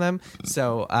land on them.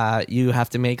 So you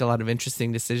have to make a lot of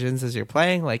interesting decisions as you're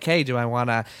playing. Hey, do I want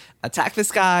to attack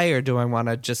this guy, or do I want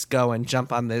to just go and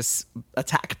jump on this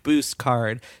attack boost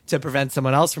card to prevent prevent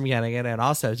someone else from getting it and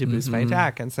also to boost my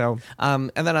attack. And so,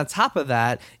 and then on top of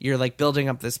that, you're like building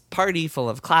up this party full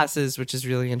of classes, which is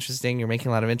really interesting. You're making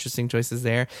a lot of interesting choices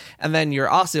there. And then you're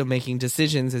also making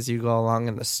decisions as you go along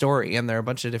in the story. And there are a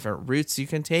bunch of different routes you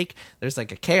can take. There's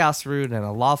like a chaos route and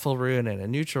a lawful route and a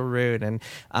neutral route. And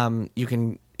you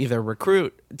can either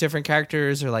recruit different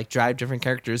characters or like drive different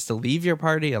characters to leave your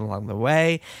party along the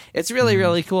way. It's really,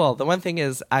 really cool. The one thing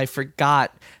is I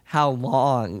forgot how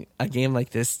long a game like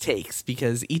this takes,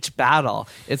 because each battle,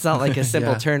 it's not like a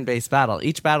simple turn-based battle.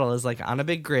 Each battle is like on a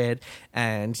big grid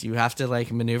and you have to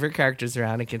like maneuver characters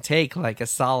around. It can take like a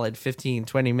solid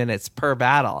 15-20 minutes per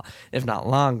battle, if not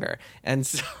longer. And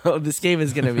so this game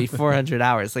is going to be 400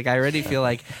 hours. Like I already feel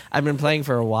like I've been playing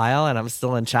for a while and I'm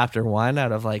still in chapter 1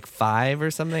 out of like 5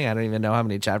 or something. I don't even know how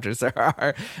many chapters there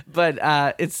are, but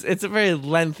it's a very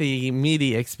lengthy,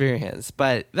 meaty experience.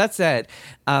 But that said,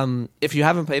 if you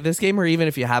haven't played this game, or even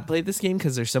if you have played this game,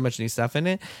 because there's so much new stuff in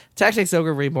it, Tactics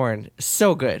Ogre Reborn,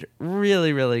 so good,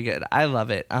 really, really good. I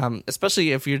love it,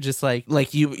 especially if you're just like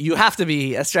you have to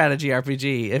be a strategy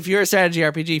RPG. If you're a strategy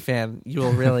RPG fan, you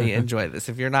will really enjoy this.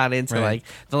 If you're not into like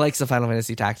the likes of Final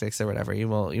Fantasy Tactics or whatever, you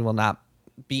will not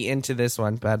be into this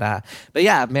one. But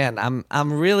yeah, man,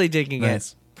 I'm really digging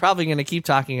it. Probably going to keep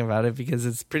talking about it because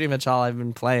it's pretty much all I've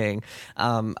been playing,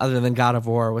 other than God of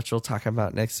War, which we'll talk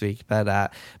about next week.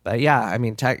 But yeah, I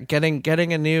mean,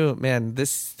 getting a new, man,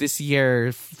 this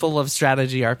year full of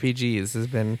strategy RPGs has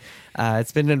been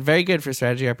it's been very good for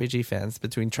strategy RPG fans,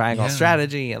 between Triangle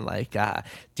Strategy and like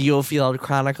DioField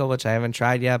Chronicle, which I haven't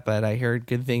tried yet, but I heard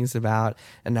good things about,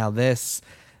 and now this.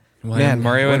 Well, man,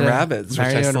 Mario and Rabbids, which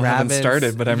I still haven't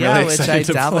started, but I'm really excited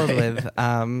to play. Which I dabbled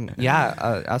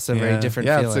with. Also very different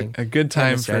feeling. It's a good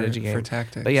time for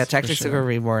Tactics. But yeah, Tactics Ogre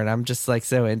Reborn, I'm just like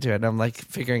so into it. I'm like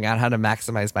figuring out how to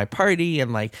maximize my party,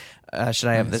 and like, should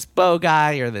I have this bow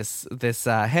guy or this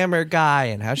hammer guy,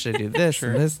 and how should I do this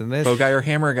and this and this? Bow guy or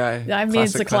hammer guy? I mean,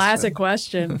 it's a classic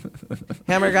question.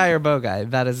 Hammer guy or bow guy?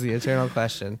 That is the eternal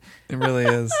question. It really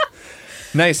is.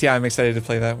 Nice. Yeah, I'm excited to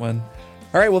play that one.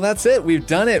 All right, well, that's it. We've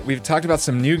done it. We've talked about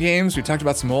some new games. We've talked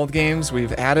about some old games.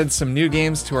 We've added some new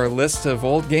games to our list of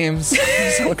old games.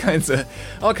 all kinds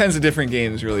of different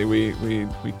games, really. We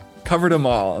covered them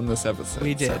all on this episode.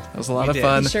 We did. So it was a lot of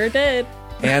fun. We sure did.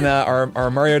 And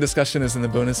our Mario discussion is in the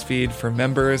bonus feed for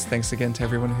members. Thanks again to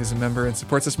everyone who's a member and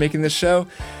supports us making this show.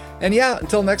 And yeah,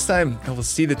 until next time, I will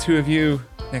see the two of you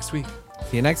next week.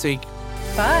 See you next week.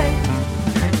 Bye.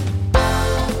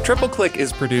 Triple Click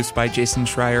is produced by Jason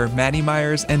Schreier, Maddie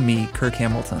Myers, and me, Kirk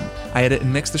Hamilton. I edit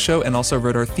and mix the show and also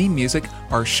wrote our theme music.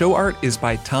 Our show art is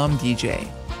by Tom DJ.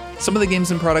 Some of the games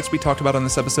and products we talked about on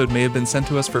this episode may have been sent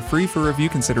to us for free for review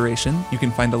consideration. You can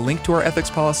find a link to our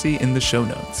ethics policy in the show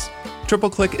notes.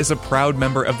 Triple Click is a proud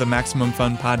member of the Maximum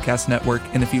Fun Podcast Network,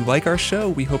 and if you like our show,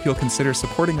 we hope you'll consider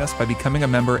supporting us by becoming a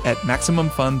member at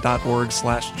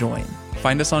MaximumFun.org/join.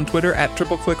 Find us on Twitter at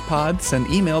TripleClickPod, send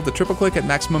email to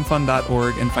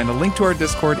tripleclick@MaximumFun.org, and find a link to our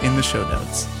Discord in the show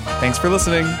notes. Thanks for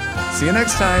listening. See you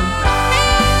next time.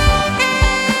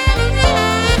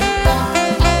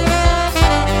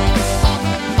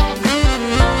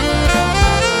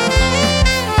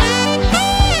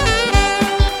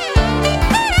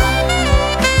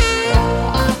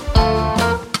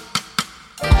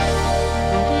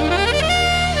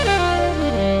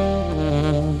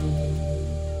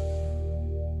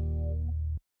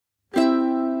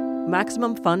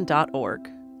 MaximumFun.org.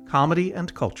 Comedy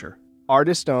and culture.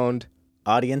 Artist owned.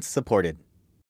 Audience supported.